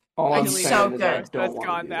 No. All I'm It's saying so is that I good. don't It's want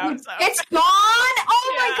gone to do now. that. So. It's gone?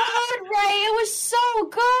 Oh my god, Ray! It was so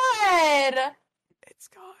good! It's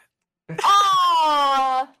gone.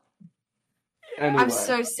 Aww! Anyway, I'm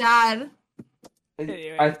so sad.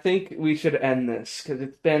 Anyway. I think we should end this, because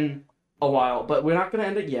it's been a while, but we're not going to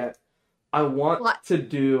end it yet. I want to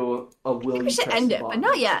do a will you We should press end the it, but button.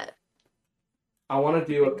 not yet. I want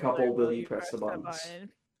to do a couple will you press the buttons.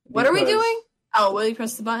 What are we Because- doing? Oh, will you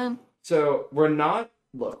press the button? So, we're not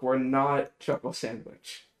Chuckle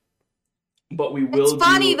Sandwich. But we will It's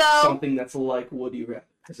funny, do though. something that's like Would You Rather,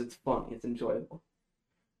 because it's funny, it's enjoyable.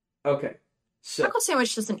 Okay, so... Taco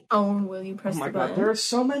Sandwich doesn't own will you press Oh my the god, button. there are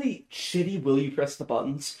so many shitty will you press the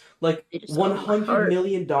buttons. Like, They just own my $100 heart.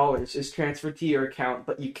 million is transferred to your account,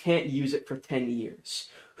 but you can't use it for 10 years.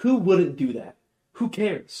 Who wouldn't do that? Who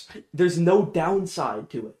cares? There's no downside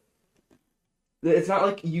to it. It's not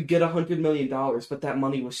like you get $100 million, but that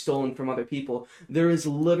money was stolen from other people. There is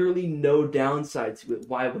literally no downside to it.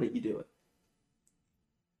 Why wouldn't you do it?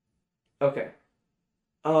 Okay.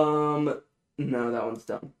 No, that one's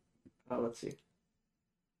done. Let's see.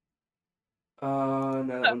 No,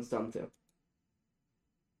 that one's done too.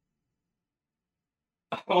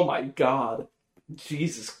 Oh my god.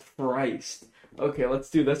 Jesus Christ. Okay, let's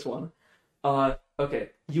do this one. Okay.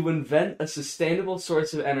 You invent a sustainable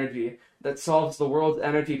source of energy that solves the world's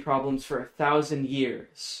energy problems for 1,000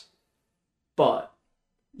 years. But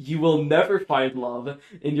you will never find love,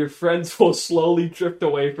 and your friends will slowly drift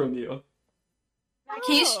away from you.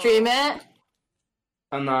 Can you stream it?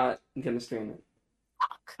 I'm not gonna stream it.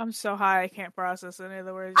 I'm so high I can't process any of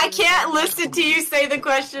the words. I you can't said. listen to you say the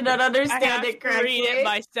question and I understand have it to correctly. read it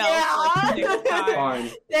myself Yeah. like 6 times.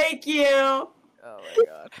 Fine. Thank you. Oh my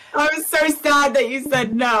god. I was so sad that you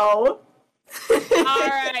said no.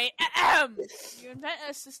 Alright. You invent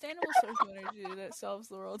a sustainable source of energy that solves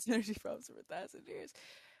the world's energy problems for 1,000 years.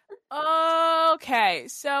 Okay,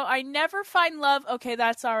 so I never find love. Okay,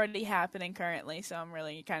 that's already happening currently, so I'm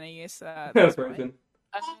really kind of used to that. at this point. Frozen.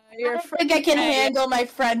 I don't think I can handle my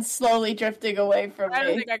friends slowly drifting away from I don't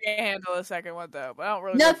me. think I can handle the second one though, but I don't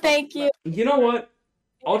really. No, give a fuck thank you. You know what?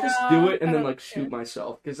 I'll just Yeah, do it and I then don't like shoot care.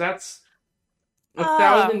 myself, because that's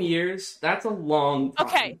 1,000 years. That's a long time.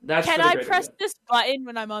 Okay, That's can for the I greater press good. this button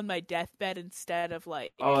when I'm on my deathbed instead of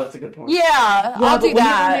like? Oh, that's a good point. Yeah, Yeah, I'll but do when you're on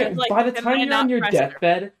that. your- Like, by the am time I you're on not your pressing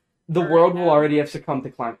deathbed, the right world will now? already have succumbed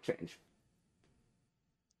to climate change.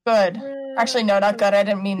 Good. Actually, no, not good. I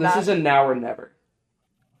didn't mean This that. is a now or never.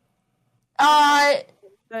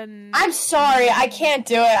 Then I'm sorry. I can't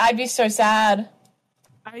do it. I'd be so sad.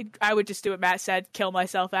 I would just do what Matt said, kill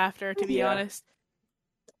myself after. To be Yeah. honest,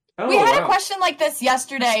 Oh, We had wow. a question like this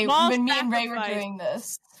yesterday Small when me and Ray were sacrifice. doing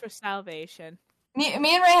this. for salvation. Me and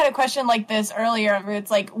Ray had a question like this earlier where it's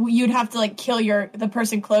like you'd have to like kill the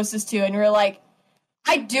person closest to, and you were like,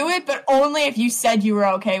 I'd do it, but only if you said you were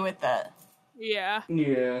okay with it. Yeah.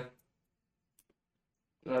 Yeah.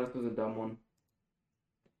 That was a dumb one.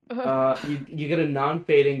 You get a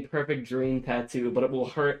non-fading perfect dream tattoo, but it will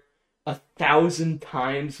hurt 1,000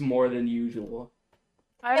 times more than usual.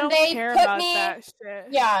 I And don't they care put about me- that shit.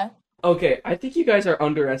 Yeah. Okay, I think you guys are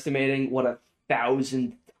underestimating what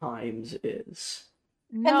 1,000 times is.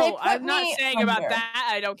 they No, put I'm not me saying about under. that.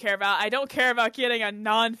 I don't care about. I don't care about getting a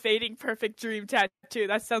non-fading perfect dream tattoo.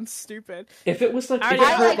 That sounds stupid. If it was like, I if already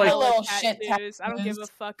it I hurt like like, the little shit tattoos. I don't give a tattoos.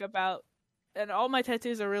 fuck about. And all my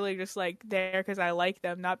tattoos are really just like there because I like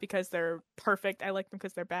them, not because they're perfect. I like them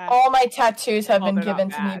because they're bad. All my tattoos have Oh, been they're not given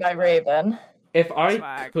to me bad, by but- Raven. if I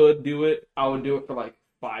Swag. could do it, I would do it for like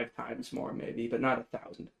 5 times more, maybe, but not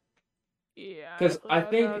 1,000. Yeah, 'Cause I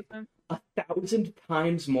think- 1,000. 1,000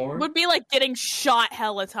 times more. would be like getting shot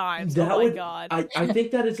hella times. That Oh my would- god. I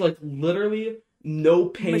think that is like literally no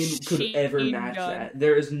pain could Machine ever match gun. that.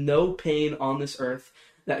 There is no pain on this earth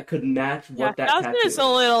that could match Yeah, what that 1,000 tattoo is a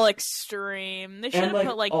little extreme. They should have like,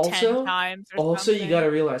 put like also- 10 times or Also, something. you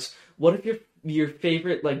gotta realize, what if your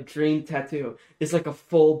favorite like dream tattoo is like a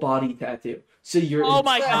full body tattoo? So your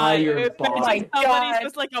entire body. Somebody's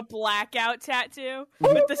just like a blackout tattoo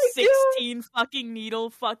with the 16 fucking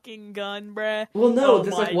needle fucking gun, bruh. Well, no,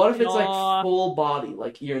 just like, what if it's like full body,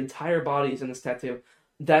 like your entire body is in this tattoo?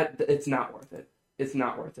 It's not worth it. It's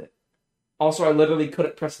not worth it. Also, I literally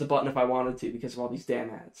couldn't press the button if I wanted to because of all these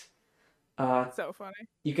damn ads. So funny.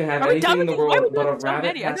 You can have anything in the world, but a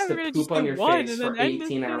rabbit has to poop on your face for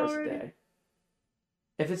 18 hours a day.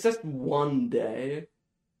 If it's just one day,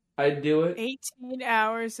 I'd do it. 18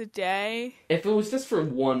 hours a day? If it was just for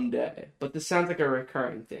one day, but this sounds like a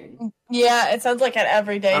recurring thing. Yeah, it sounds like an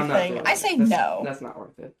everyday thing. I say no. That's not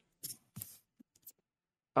worth it.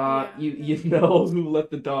 You know who let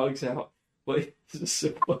the dogs out. Wait, this is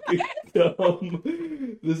so fucking dumb.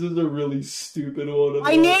 This is a really stupid one.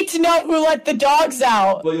 I need to know who let the dogs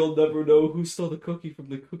out. But you'll never know who stole the cookie from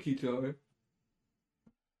the cookie jar.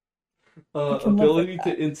 Ability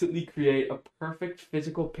to instantly create a perfect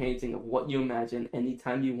physical painting of what you imagine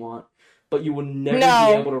anytime you want, but you will never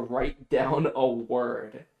be able to write down a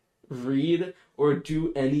word, read, or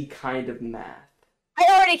do any kind of math. I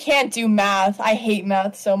already can't do math. I hate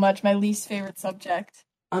math so much. My least favorite subject.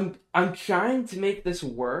 I'm trying to make this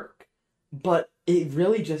work, but it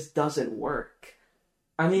really just doesn't work.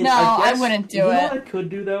 I mean, I wouldn't do it. You know what I could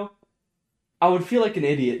do, though? I would feel like an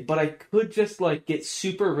idiot, but I could just, like, get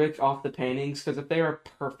super rich off the paintings, because if they are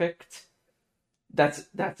perfect, that's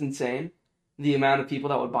insane. The amount of people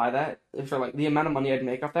that would buy that, for, like, the amount of money I'd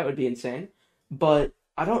make off that would be insane. But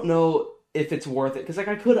I don't know if it's worth it, because, like,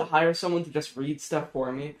 I could hire someone to just read stuff for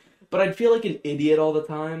me, but I'd feel like an idiot all the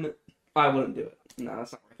time. I wouldn't do it. No,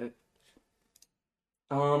 that's not worth it.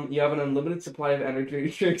 You have an unlimited supply of energy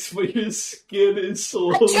drinks, but your skin is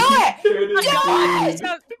slowly turning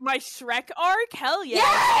green. My Shrek arc? Hell yeah.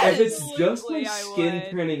 Yes! If it's just my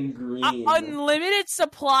skin turning green. Unlimited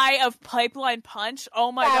supply of pipeline punch?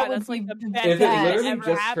 Oh my god, that's like the best thing If it literally ever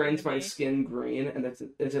just turns my skin green, and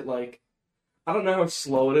is it like... I don't know how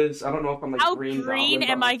slow it is. I don't know if I'm like how green. How green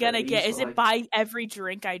am I gonna get? Is it by every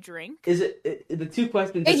drink I drink? Is it the two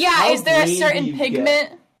questions? Is there a certain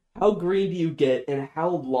pigment? How green do you get, and how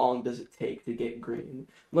long does it take to get green?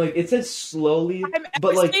 Like, it says slowly,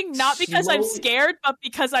 but like not because I'm scared, but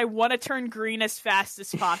because I want to turn green as fast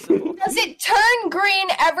as possible. Does it turn green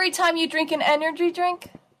every time you drink an energy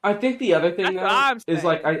drink? I think the other thing though is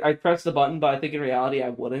like I press the button, but I think in reality I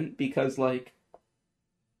wouldn't, because like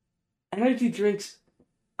energy drinks.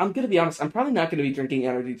 I'm gonna be honest. I'm probably not gonna be drinking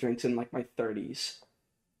energy drinks in like my 30s.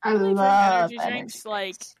 I love energy drinks.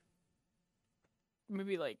 Like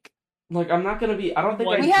maybe like I'm not gonna be. I don't think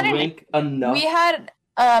I drink enough. We had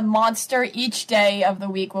a Monster each day of the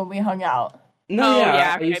week when we hung out. No,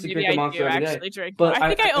 I used to drink a Monster every day. But I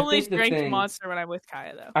think I only drink Monster when I'm with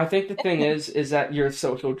Kaia, though. I think the thing is that you're a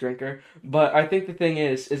social drinker. But I think the thing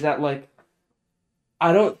is that like,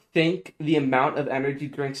 I don't think the amount of energy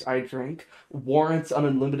drinks I drink warrants an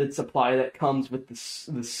unlimited supply that comes with the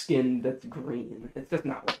skin that's green. It's just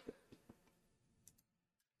not worth it.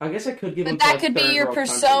 I guess I could give them. But that could be your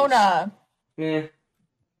persona. Yeah.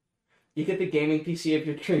 You get the gaming PC of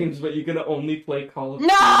your dreams, but you're gonna only play Call of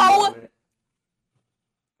Duty. No!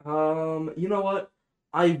 You know what?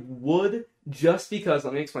 I would, just because,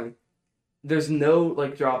 let me explain. There's no,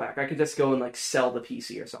 like, drawback. I could just go and, like, sell the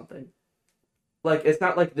PC or something. Like, it's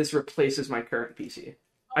not like this replaces my current PC.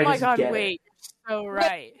 Oh my god, wait. You're so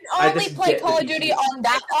right. Only play Call of Duty on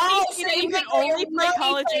that. Oh, so you can only play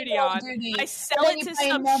Call of Duty on. I sell it to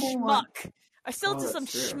some schmuck. I sell it to some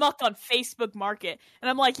schmuck on Facebook Market. And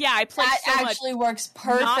I'm like, yeah, I play so much. That actually works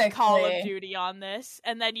perfectly. Not Call of Duty on this.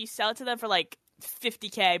 And then you sell it to them for, like,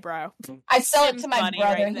 $50K, bro. I sell it to my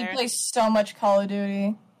brother. He plays so much Call of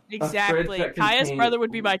Duty. Exactly. Kaia's brother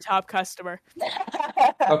would be my top customer.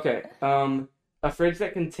 Okay. A fridge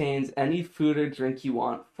that contains any food or drink you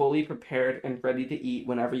want, fully prepared and ready to eat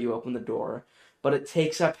whenever you open the door. But it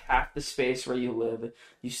takes up half the space where you live.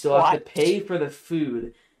 You still have to pay for the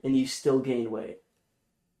food, and you still gain weight.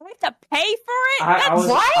 I have to pay for it?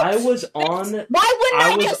 I was on. Why wouldn't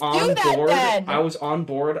I just do that then? I was on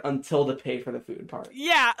board until the pay for the food part.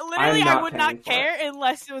 Yeah, literally, I would not care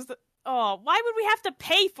unless it was. Why would we have to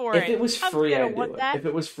pay for it? If it was free, I'd do it. If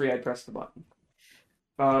it was free, I'd press the button.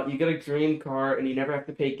 You get a dream car, and you never have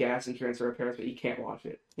to pay gas insurance or repairs, but you can't wash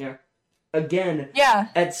it. Yeah. Again,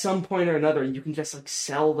 at some point or another, you can just, like,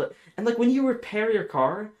 sell the... And, like, when you repair your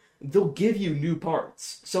car, they'll give you new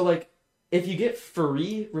parts. So, like, if you get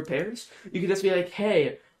free repairs, you can just be like,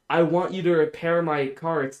 hey, I want you to repair my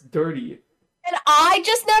car, it's dirty. And I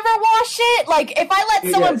just never wash it? Like, if I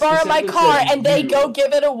let someone borrow my car and they go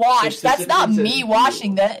give it a wash, that's not me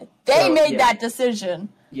washing that. They made that decision.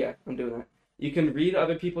 Yeah, I'm doing that. You can read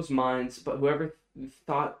other people's minds, but whoever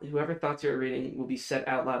thoughts you're reading will be said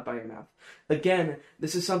out loud by your mouth. Again,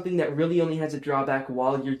 this is something that really only has a drawback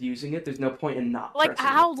while you're using it. There's no point in not Like, pressing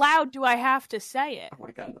how it. loud do I have to say it? Oh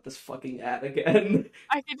my god, not this fucking ad again.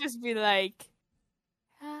 I could just be like...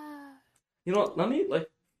 You know what, let me,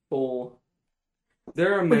 pull...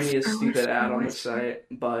 There are many a stupid ad on the site,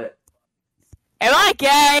 but... Am I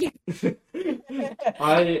gay?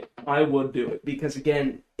 I would do it, because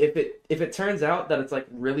again, if it turns out that it's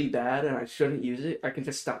really bad and I shouldn't use it, I can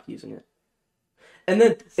just stop using it. And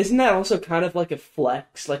then, isn't that also kind of like a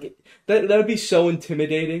flex? That would be so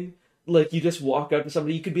intimidating. You just walk up to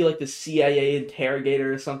somebody, you could be the CIA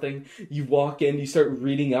interrogator or something. You walk in, you start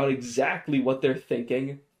reading out exactly what they're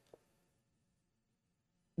thinking.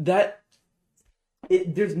 There's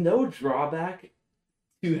no drawback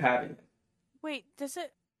to having it. Wait, does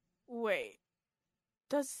it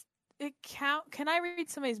count? Can I read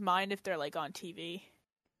somebody's mind if they're on TV?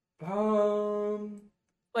 Live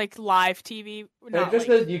TV? It just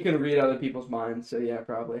says you can read other people's minds, so yeah,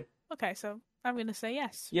 probably. Okay, so I'm gonna say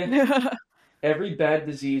yes. Yeah. Every bad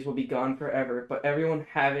disease will be gone forever, but everyone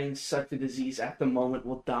having such a disease at the moment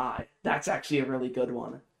will die. That's actually a really good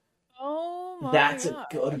one. Oh my That's God.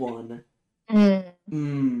 a good one.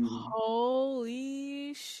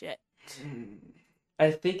 Holy shit.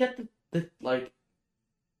 I think at the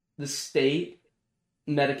state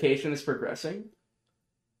medication is progressing.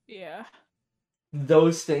 Yeah.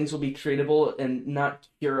 Those things will be treatable and not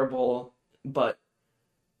curable, but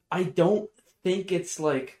I don't think it's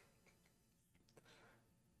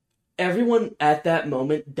everyone at that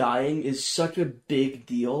moment dying is such a big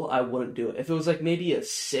deal. I wouldn't do it. If it was maybe a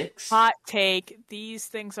 6. Hot take. These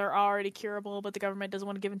things are already curable, but the government doesn't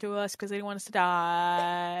want to give them to us because they want us to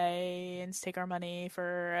die and take our money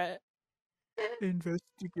for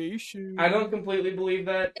investigation. I don't completely believe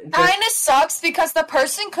that. Kind of sucks because the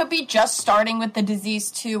person could be just starting with the disease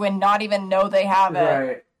too and not even know they have it.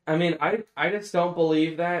 Right. I mean, I just don't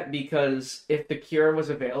believe that, because if the cure was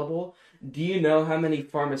available, do you know how many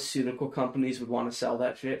pharmaceutical companies would want to sell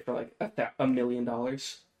that shit for $1 million?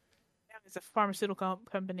 It's a pharmaceutical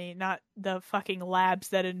company, not the fucking labs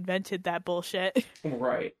that invented that bullshit.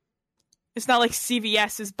 Right. It's not like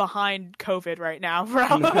CVS is behind COVID right now, bro.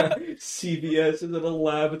 CVS isn't a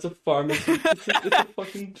lab, it's a pharmacy. It's a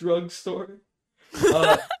fucking drugstore.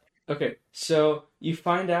 Okay, so you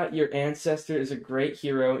find out your ancestor is a great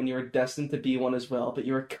hero and you are destined to be one as well, but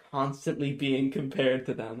you are constantly being compared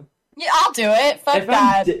to them. Yeah, I'll do it. Fuck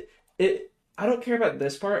that. I don't care about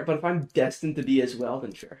this part, but if I'm destined to be as well,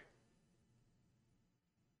 then sure.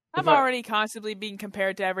 I'm already constantly being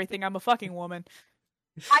compared to everything. I'm a fucking woman.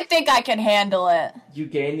 I think I can handle it. You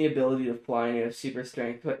gain the ability to fly and you have super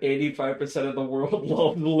strength, but 85% of the world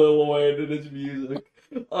loves Lil Wayne and his music.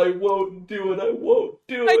 I won't do it.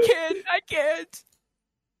 I can't.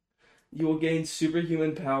 You will gain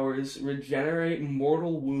superhuman powers, regenerate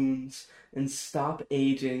mortal wounds, and stop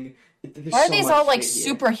aging. Why are these all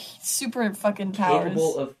super fucking powers?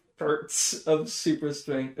 Capable of spurts of super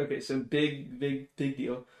strength. Okay, so big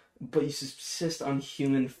deal. But you subsist on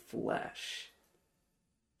human flesh.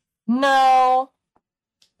 No.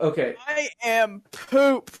 Okay. I am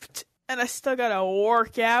pooped, and I still gotta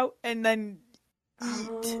work out and then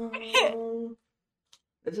eat.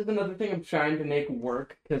 This is another thing I'm trying to make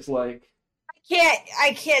work, because I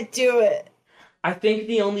can't do it. I think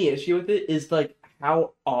the only issue with it is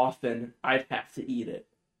how often I'd have to eat it.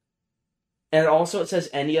 And also it says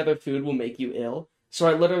any other food will make you ill, so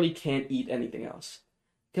I literally can't eat anything else.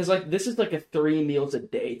 Because this is a 3 meals a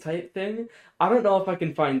day type thing. I don't know if I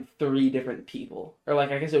can find 3 different people. Or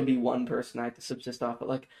I guess it would be one person I have to subsist off,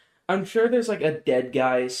 but I'm sure there's a dead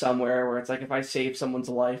guy somewhere where it's if I save someone's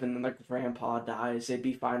life and then their grandpa dies, it'd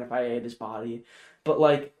be fine if I ate his body. But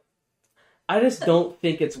I just don't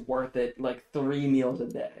think it's worth it, 3 meals a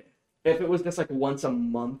day. If it was just once a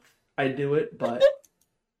month, I'd do it, but...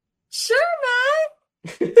 Sure,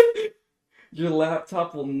 man! Your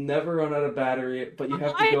laptop will never run out of battery, but you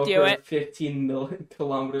have to go for 15 million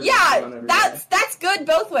kilometers. Yeah, that's good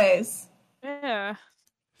both ways. Yeah.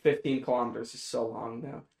 15 kilometers is so long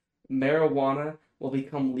now. Marijuana will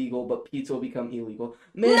become legal, but pizza will become illegal.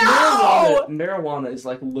 Man, no! Marijuana is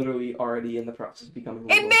literally already in the process of becoming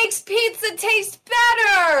legal. It makes pizza taste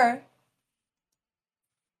better!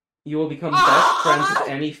 You will become best friends with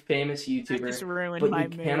any famous YouTuber,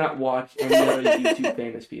 but you cannot watch any other YouTube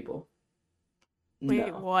famous people.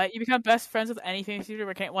 Wait, what? You become best friends with any famous YouTuber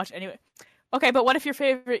but can't watch anyway? Okay, but what if your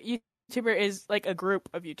favorite YouTuber is a group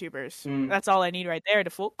of YouTubers? That's all I need right there to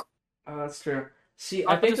folk. That's true. See,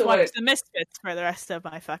 I'll just watch the Misfits for the rest of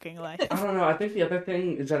my fucking life. I don't know. I think the other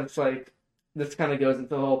thing is that it's this kind of goes into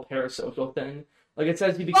the whole parasocial thing. Like, it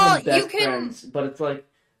says you become best friends, but it's like,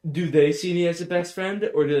 do they see me as a best friend,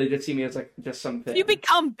 or do they just see me as, like, just something? If you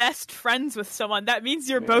become best friends with someone, that means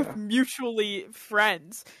you're both mutually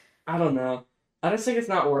friends. I don't know. I just think it's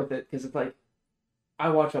not worth it, because it's like, I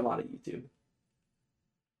watch a lot of YouTube.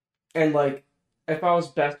 And, like, if I was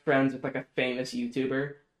best friends with, like, a famous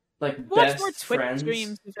YouTuber, like, best friends,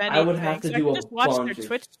 I would have to do a just watch bunch their of...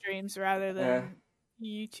 Twitch streams rather than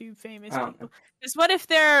YouTube famous know. people. Because what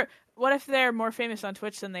if they're more famous on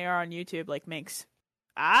Twitch than they are on YouTube, like Minx?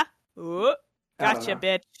 Ooh, gotcha,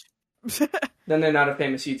 bitch. Then they're not a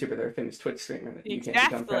famous YouTuber, they're a famous Twitch streamer. You can't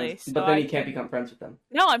become friends. So but then you can't become friends with them.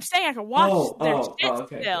 No, I'm saying I can watch their shit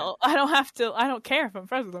still. Okay. I don't care if I'm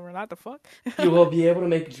friends with them or not, the fuck. You will be able to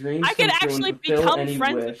make dreams I can come true actually and fulfill become any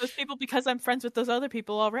friends wish. with those people because I'm friends with those other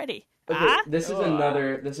people already. Okay, this is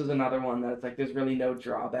another one that's like, there's really no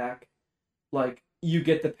drawback. Like, you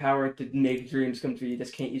get the power to make dreams come true, you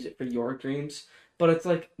just can't use it for your dreams. But it's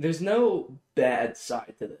like, there's no bad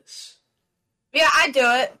side to this. Yeah, I do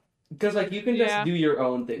it. Because, like, you can just do your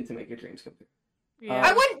own thing to make your dreams come true. Yeah.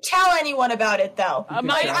 I wouldn't tell anyone about it, though.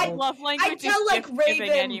 My love language I tell, is like, gift-giving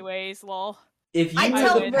Raven, anyways, lol. If you I had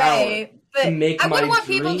tell the Ray, power but to make I wouldn't my want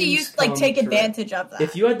people to dreams take come advantage of that.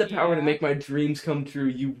 If you had the power to make my dreams come true,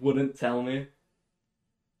 you wouldn't tell me?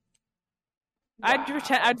 Wow.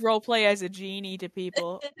 I'd roleplay as a genie to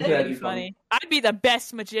people. That'd be funny. I'd be the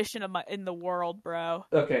best magician in the world, bro.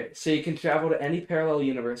 Okay, so you can travel to any parallel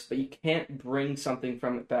universe, but you can't bring something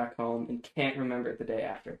from it back home and can't remember it the day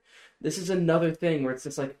after. This is another thing where it's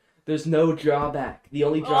just like, there's no drawback. The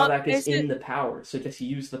only drawback is in the power, so just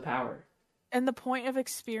use the power. And the point of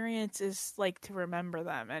experience is, like, to remember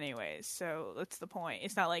them anyways, so that's the point.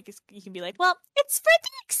 It's not like you can be like, well, it's for the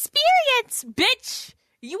experience, bitch!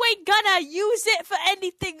 You ain't gonna use it for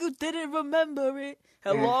anything you didn't remember it.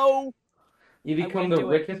 Hello? You become the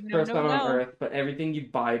richest person on Earth, but everything you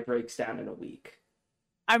buy breaks down in a week.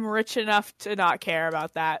 I'm rich enough to not care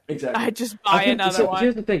about that. Exactly. I just buy another one.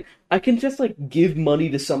 Here's the thing. I can just, like, give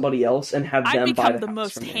money to somebody else and have them buy the house I'd become the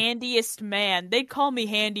most handiest man. They'd call me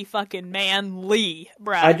Handy fucking Man Lee,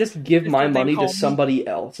 bruh. I just give my money to somebody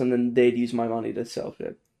else, and then they'd use my money to sell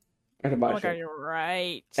shit. I can buy shit. God, you're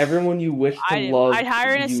right. Everyone you wish to love I'd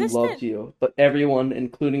hire an assistant. Loves you, but everyone,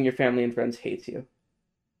 including your family and friends, hates you.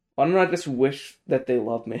 Why don't I just wish that they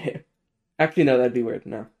love me? Actually, no, that'd be weird.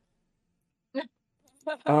 No.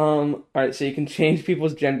 Alright, so you can change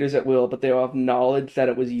people's genders at will, but they will have knowledge that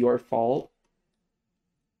it was your fault.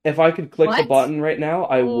 If I could click the button right now,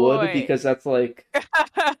 I would, because that's like...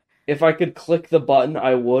 If I could click the button,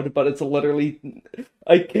 I would, but it's literally...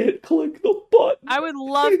 I can't click the button. I would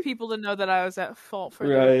love people to know that I was at fault for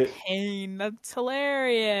their pain. That's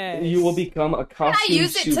hilarious. You will become a costume superhero. Can I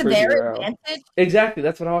use it to their advantage? Exactly,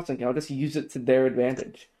 that's what I was thinking. I'll just use it to their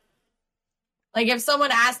advantage. Like, if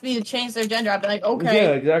someone asked me to change their gender, I'd be like, okay.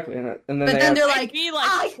 Yeah, exactly. And then they're like... I'd be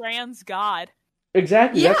like trans god.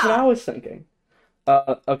 Exactly, that's what I was thinking.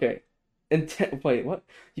 Okay. Wait, what?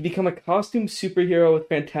 You become a costume superhero with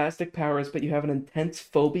fantastic powers, but you have an intense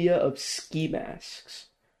phobia of ski masks.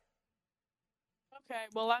 Okay,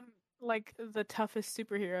 well, I'm, like, the toughest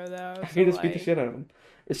superhero, though. I can just beat the shit out of him.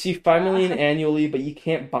 Receive $5 million annually, but you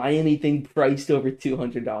can't buy anything priced over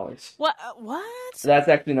 $200. What? That's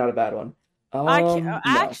actually not a bad one.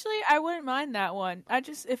 Actually, I wouldn't mind that one.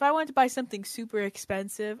 If I wanted to buy something super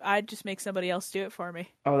expensive, I'd just make somebody else do it for me.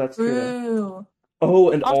 Oh, that's true.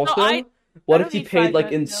 Oh, and also what if you paid,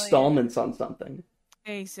 like, installments on something?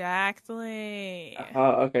 Exactly.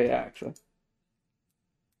 Okay, yeah, actually.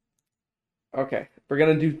 Okay, we're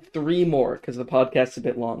gonna do 3 more, because the podcast's a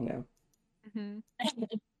bit long now. Mm-hmm.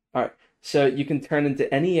 Alright, so you can turn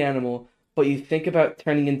into any animal, but you think about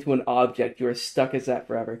turning into an object, you are stuck as that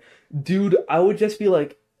forever. Dude, I would just be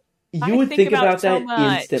like... You would think about that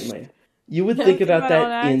instantly. You would think about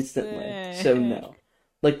that instantly, so no.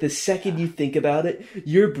 Like, the second you think about it,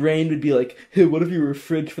 your brain would be like, hey, what if you were a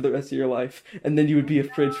fridge for the rest of your life? And then you would be a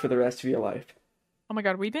fridge for the rest of your life. Oh my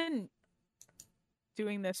god, we've been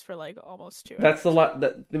doing this for, like, almost 2 hours. That's the lot.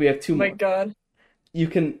 We have 2 more. Oh my god. You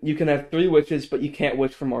can have 3 wishes, but you can't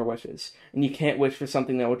wish for more wishes. And you can't wish for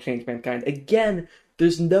something that will change mankind. Again,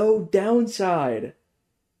 there's no downside.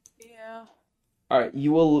 Yeah. Alright,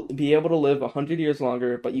 you will be able to live 100 years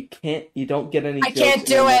longer, but you don't get any jokes. I can't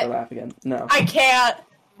do it! Laugh again. No. I can't!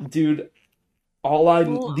 Dude, the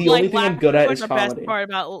only thing I'm good at is comedy. That's the best part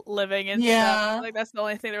about living and stuff. Like, that's the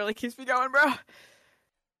only thing that really keeps me going, bro.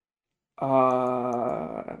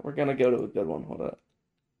 We're gonna go to a good one. Hold up.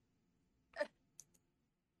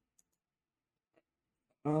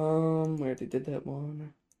 We already did that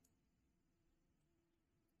one.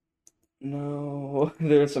 No,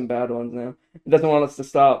 there are some bad ones now. It doesn't want us to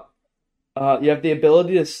stop. You have the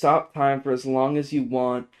ability to stop time for as long as you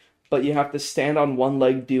want, but you have to stand on one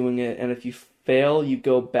leg doing it, and if you fail, you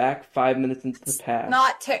go back 5 minutes into the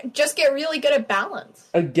past. Just get really good at balance.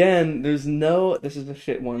 Again, there's no. This is a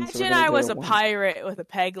shit one. Imagine I was a pirate with a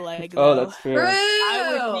peg leg. Oh, though. that's fair.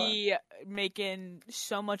 I would be making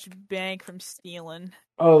so much bank from stealing.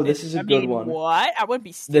 Oh, this is a good one. What? I wouldn't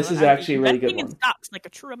be stealing. This is actually a really good in one. Stocks like a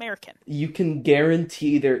true American. You can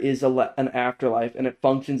guarantee there is an afterlife, and it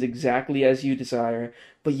functions exactly as you desire,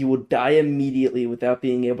 but you will die immediately without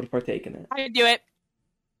being able to partake in it. I'd do it.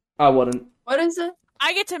 I wouldn't. What is it?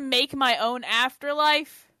 I get to make my own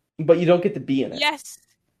afterlife. But you don't get to be in it. Yes.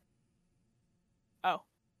 Oh.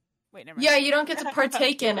 Wait, never mind. Yeah, you don't get to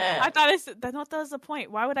partake in it. I thought that was the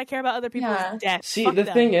point. Why would I care about other people's death? See, Fuck the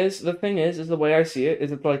them. thing is the way I see it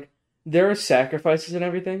is it's like there are sacrifices and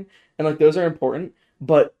everything, and like those are important,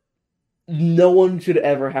 but no one should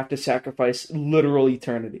ever have to sacrifice literal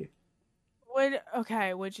eternity.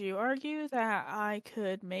 Would you argue that I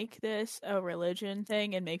could make this a religion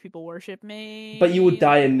thing and make people worship me? But you would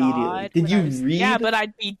die immediately. God, Did you read? Yeah, but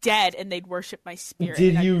I'd be dead and they'd worship my spirit.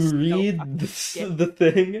 Did you read the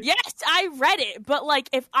thing? Yes, I read it, but like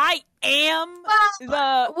if I am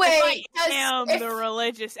the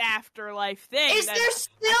religious afterlife thing, is there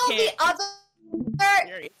still the other?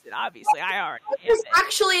 Obviously, I already. There's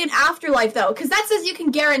actually an afterlife though, because that says you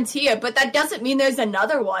can guarantee it, but that doesn't mean there's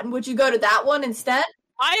another one. Would you go to that one instead?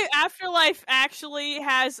 My afterlife actually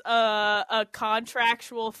has a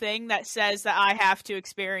contractual thing that says that I have to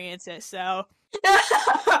experience it. So.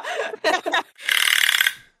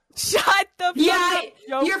 Shut the fuck up,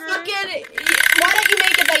 Joker. You're fucking. Why don't you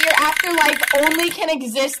make it that your afterlife only can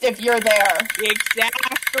exist if you're there?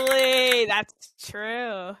 Exactly. That's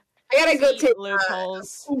true. I gotta go take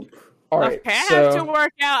loopholes. All right, okay, I have to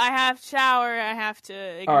work out. I have to shower. I have to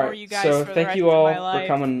ignore you guys for the rest of my life. For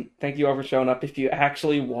coming. Thank you all for showing up. If you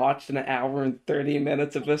actually watched an hour and 30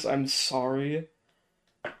 minutes of this, I'm sorry.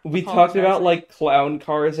 We talked about like clown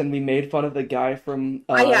cars, and we made fun of the guy from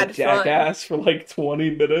Jackass for like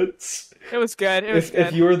 20 minutes. It was good.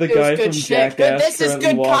 If you were the guy from Jackass, this is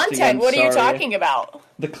good content. What are you talking about?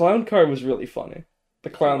 The clown car was really funny. The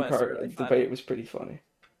clown car debate was pretty funny.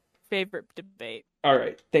 Favorite debate. All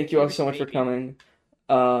right. Thank you all so much for coming.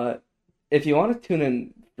 If you want to tune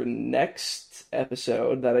in for next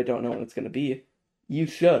episode that I don't know when it's going to be, you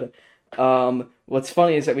should. What's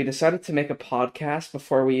funny is that we decided to make a podcast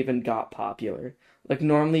before we even got popular. Like,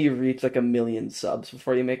 normally you reach like 1 million subs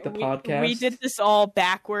before you make the podcast. We did this all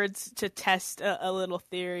backwards to test a little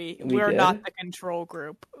theory. We're not the control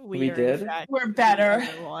group. We did? We're better.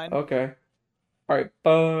 Okay. All right.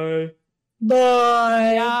 Bye.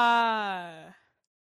 Bye. Yeah.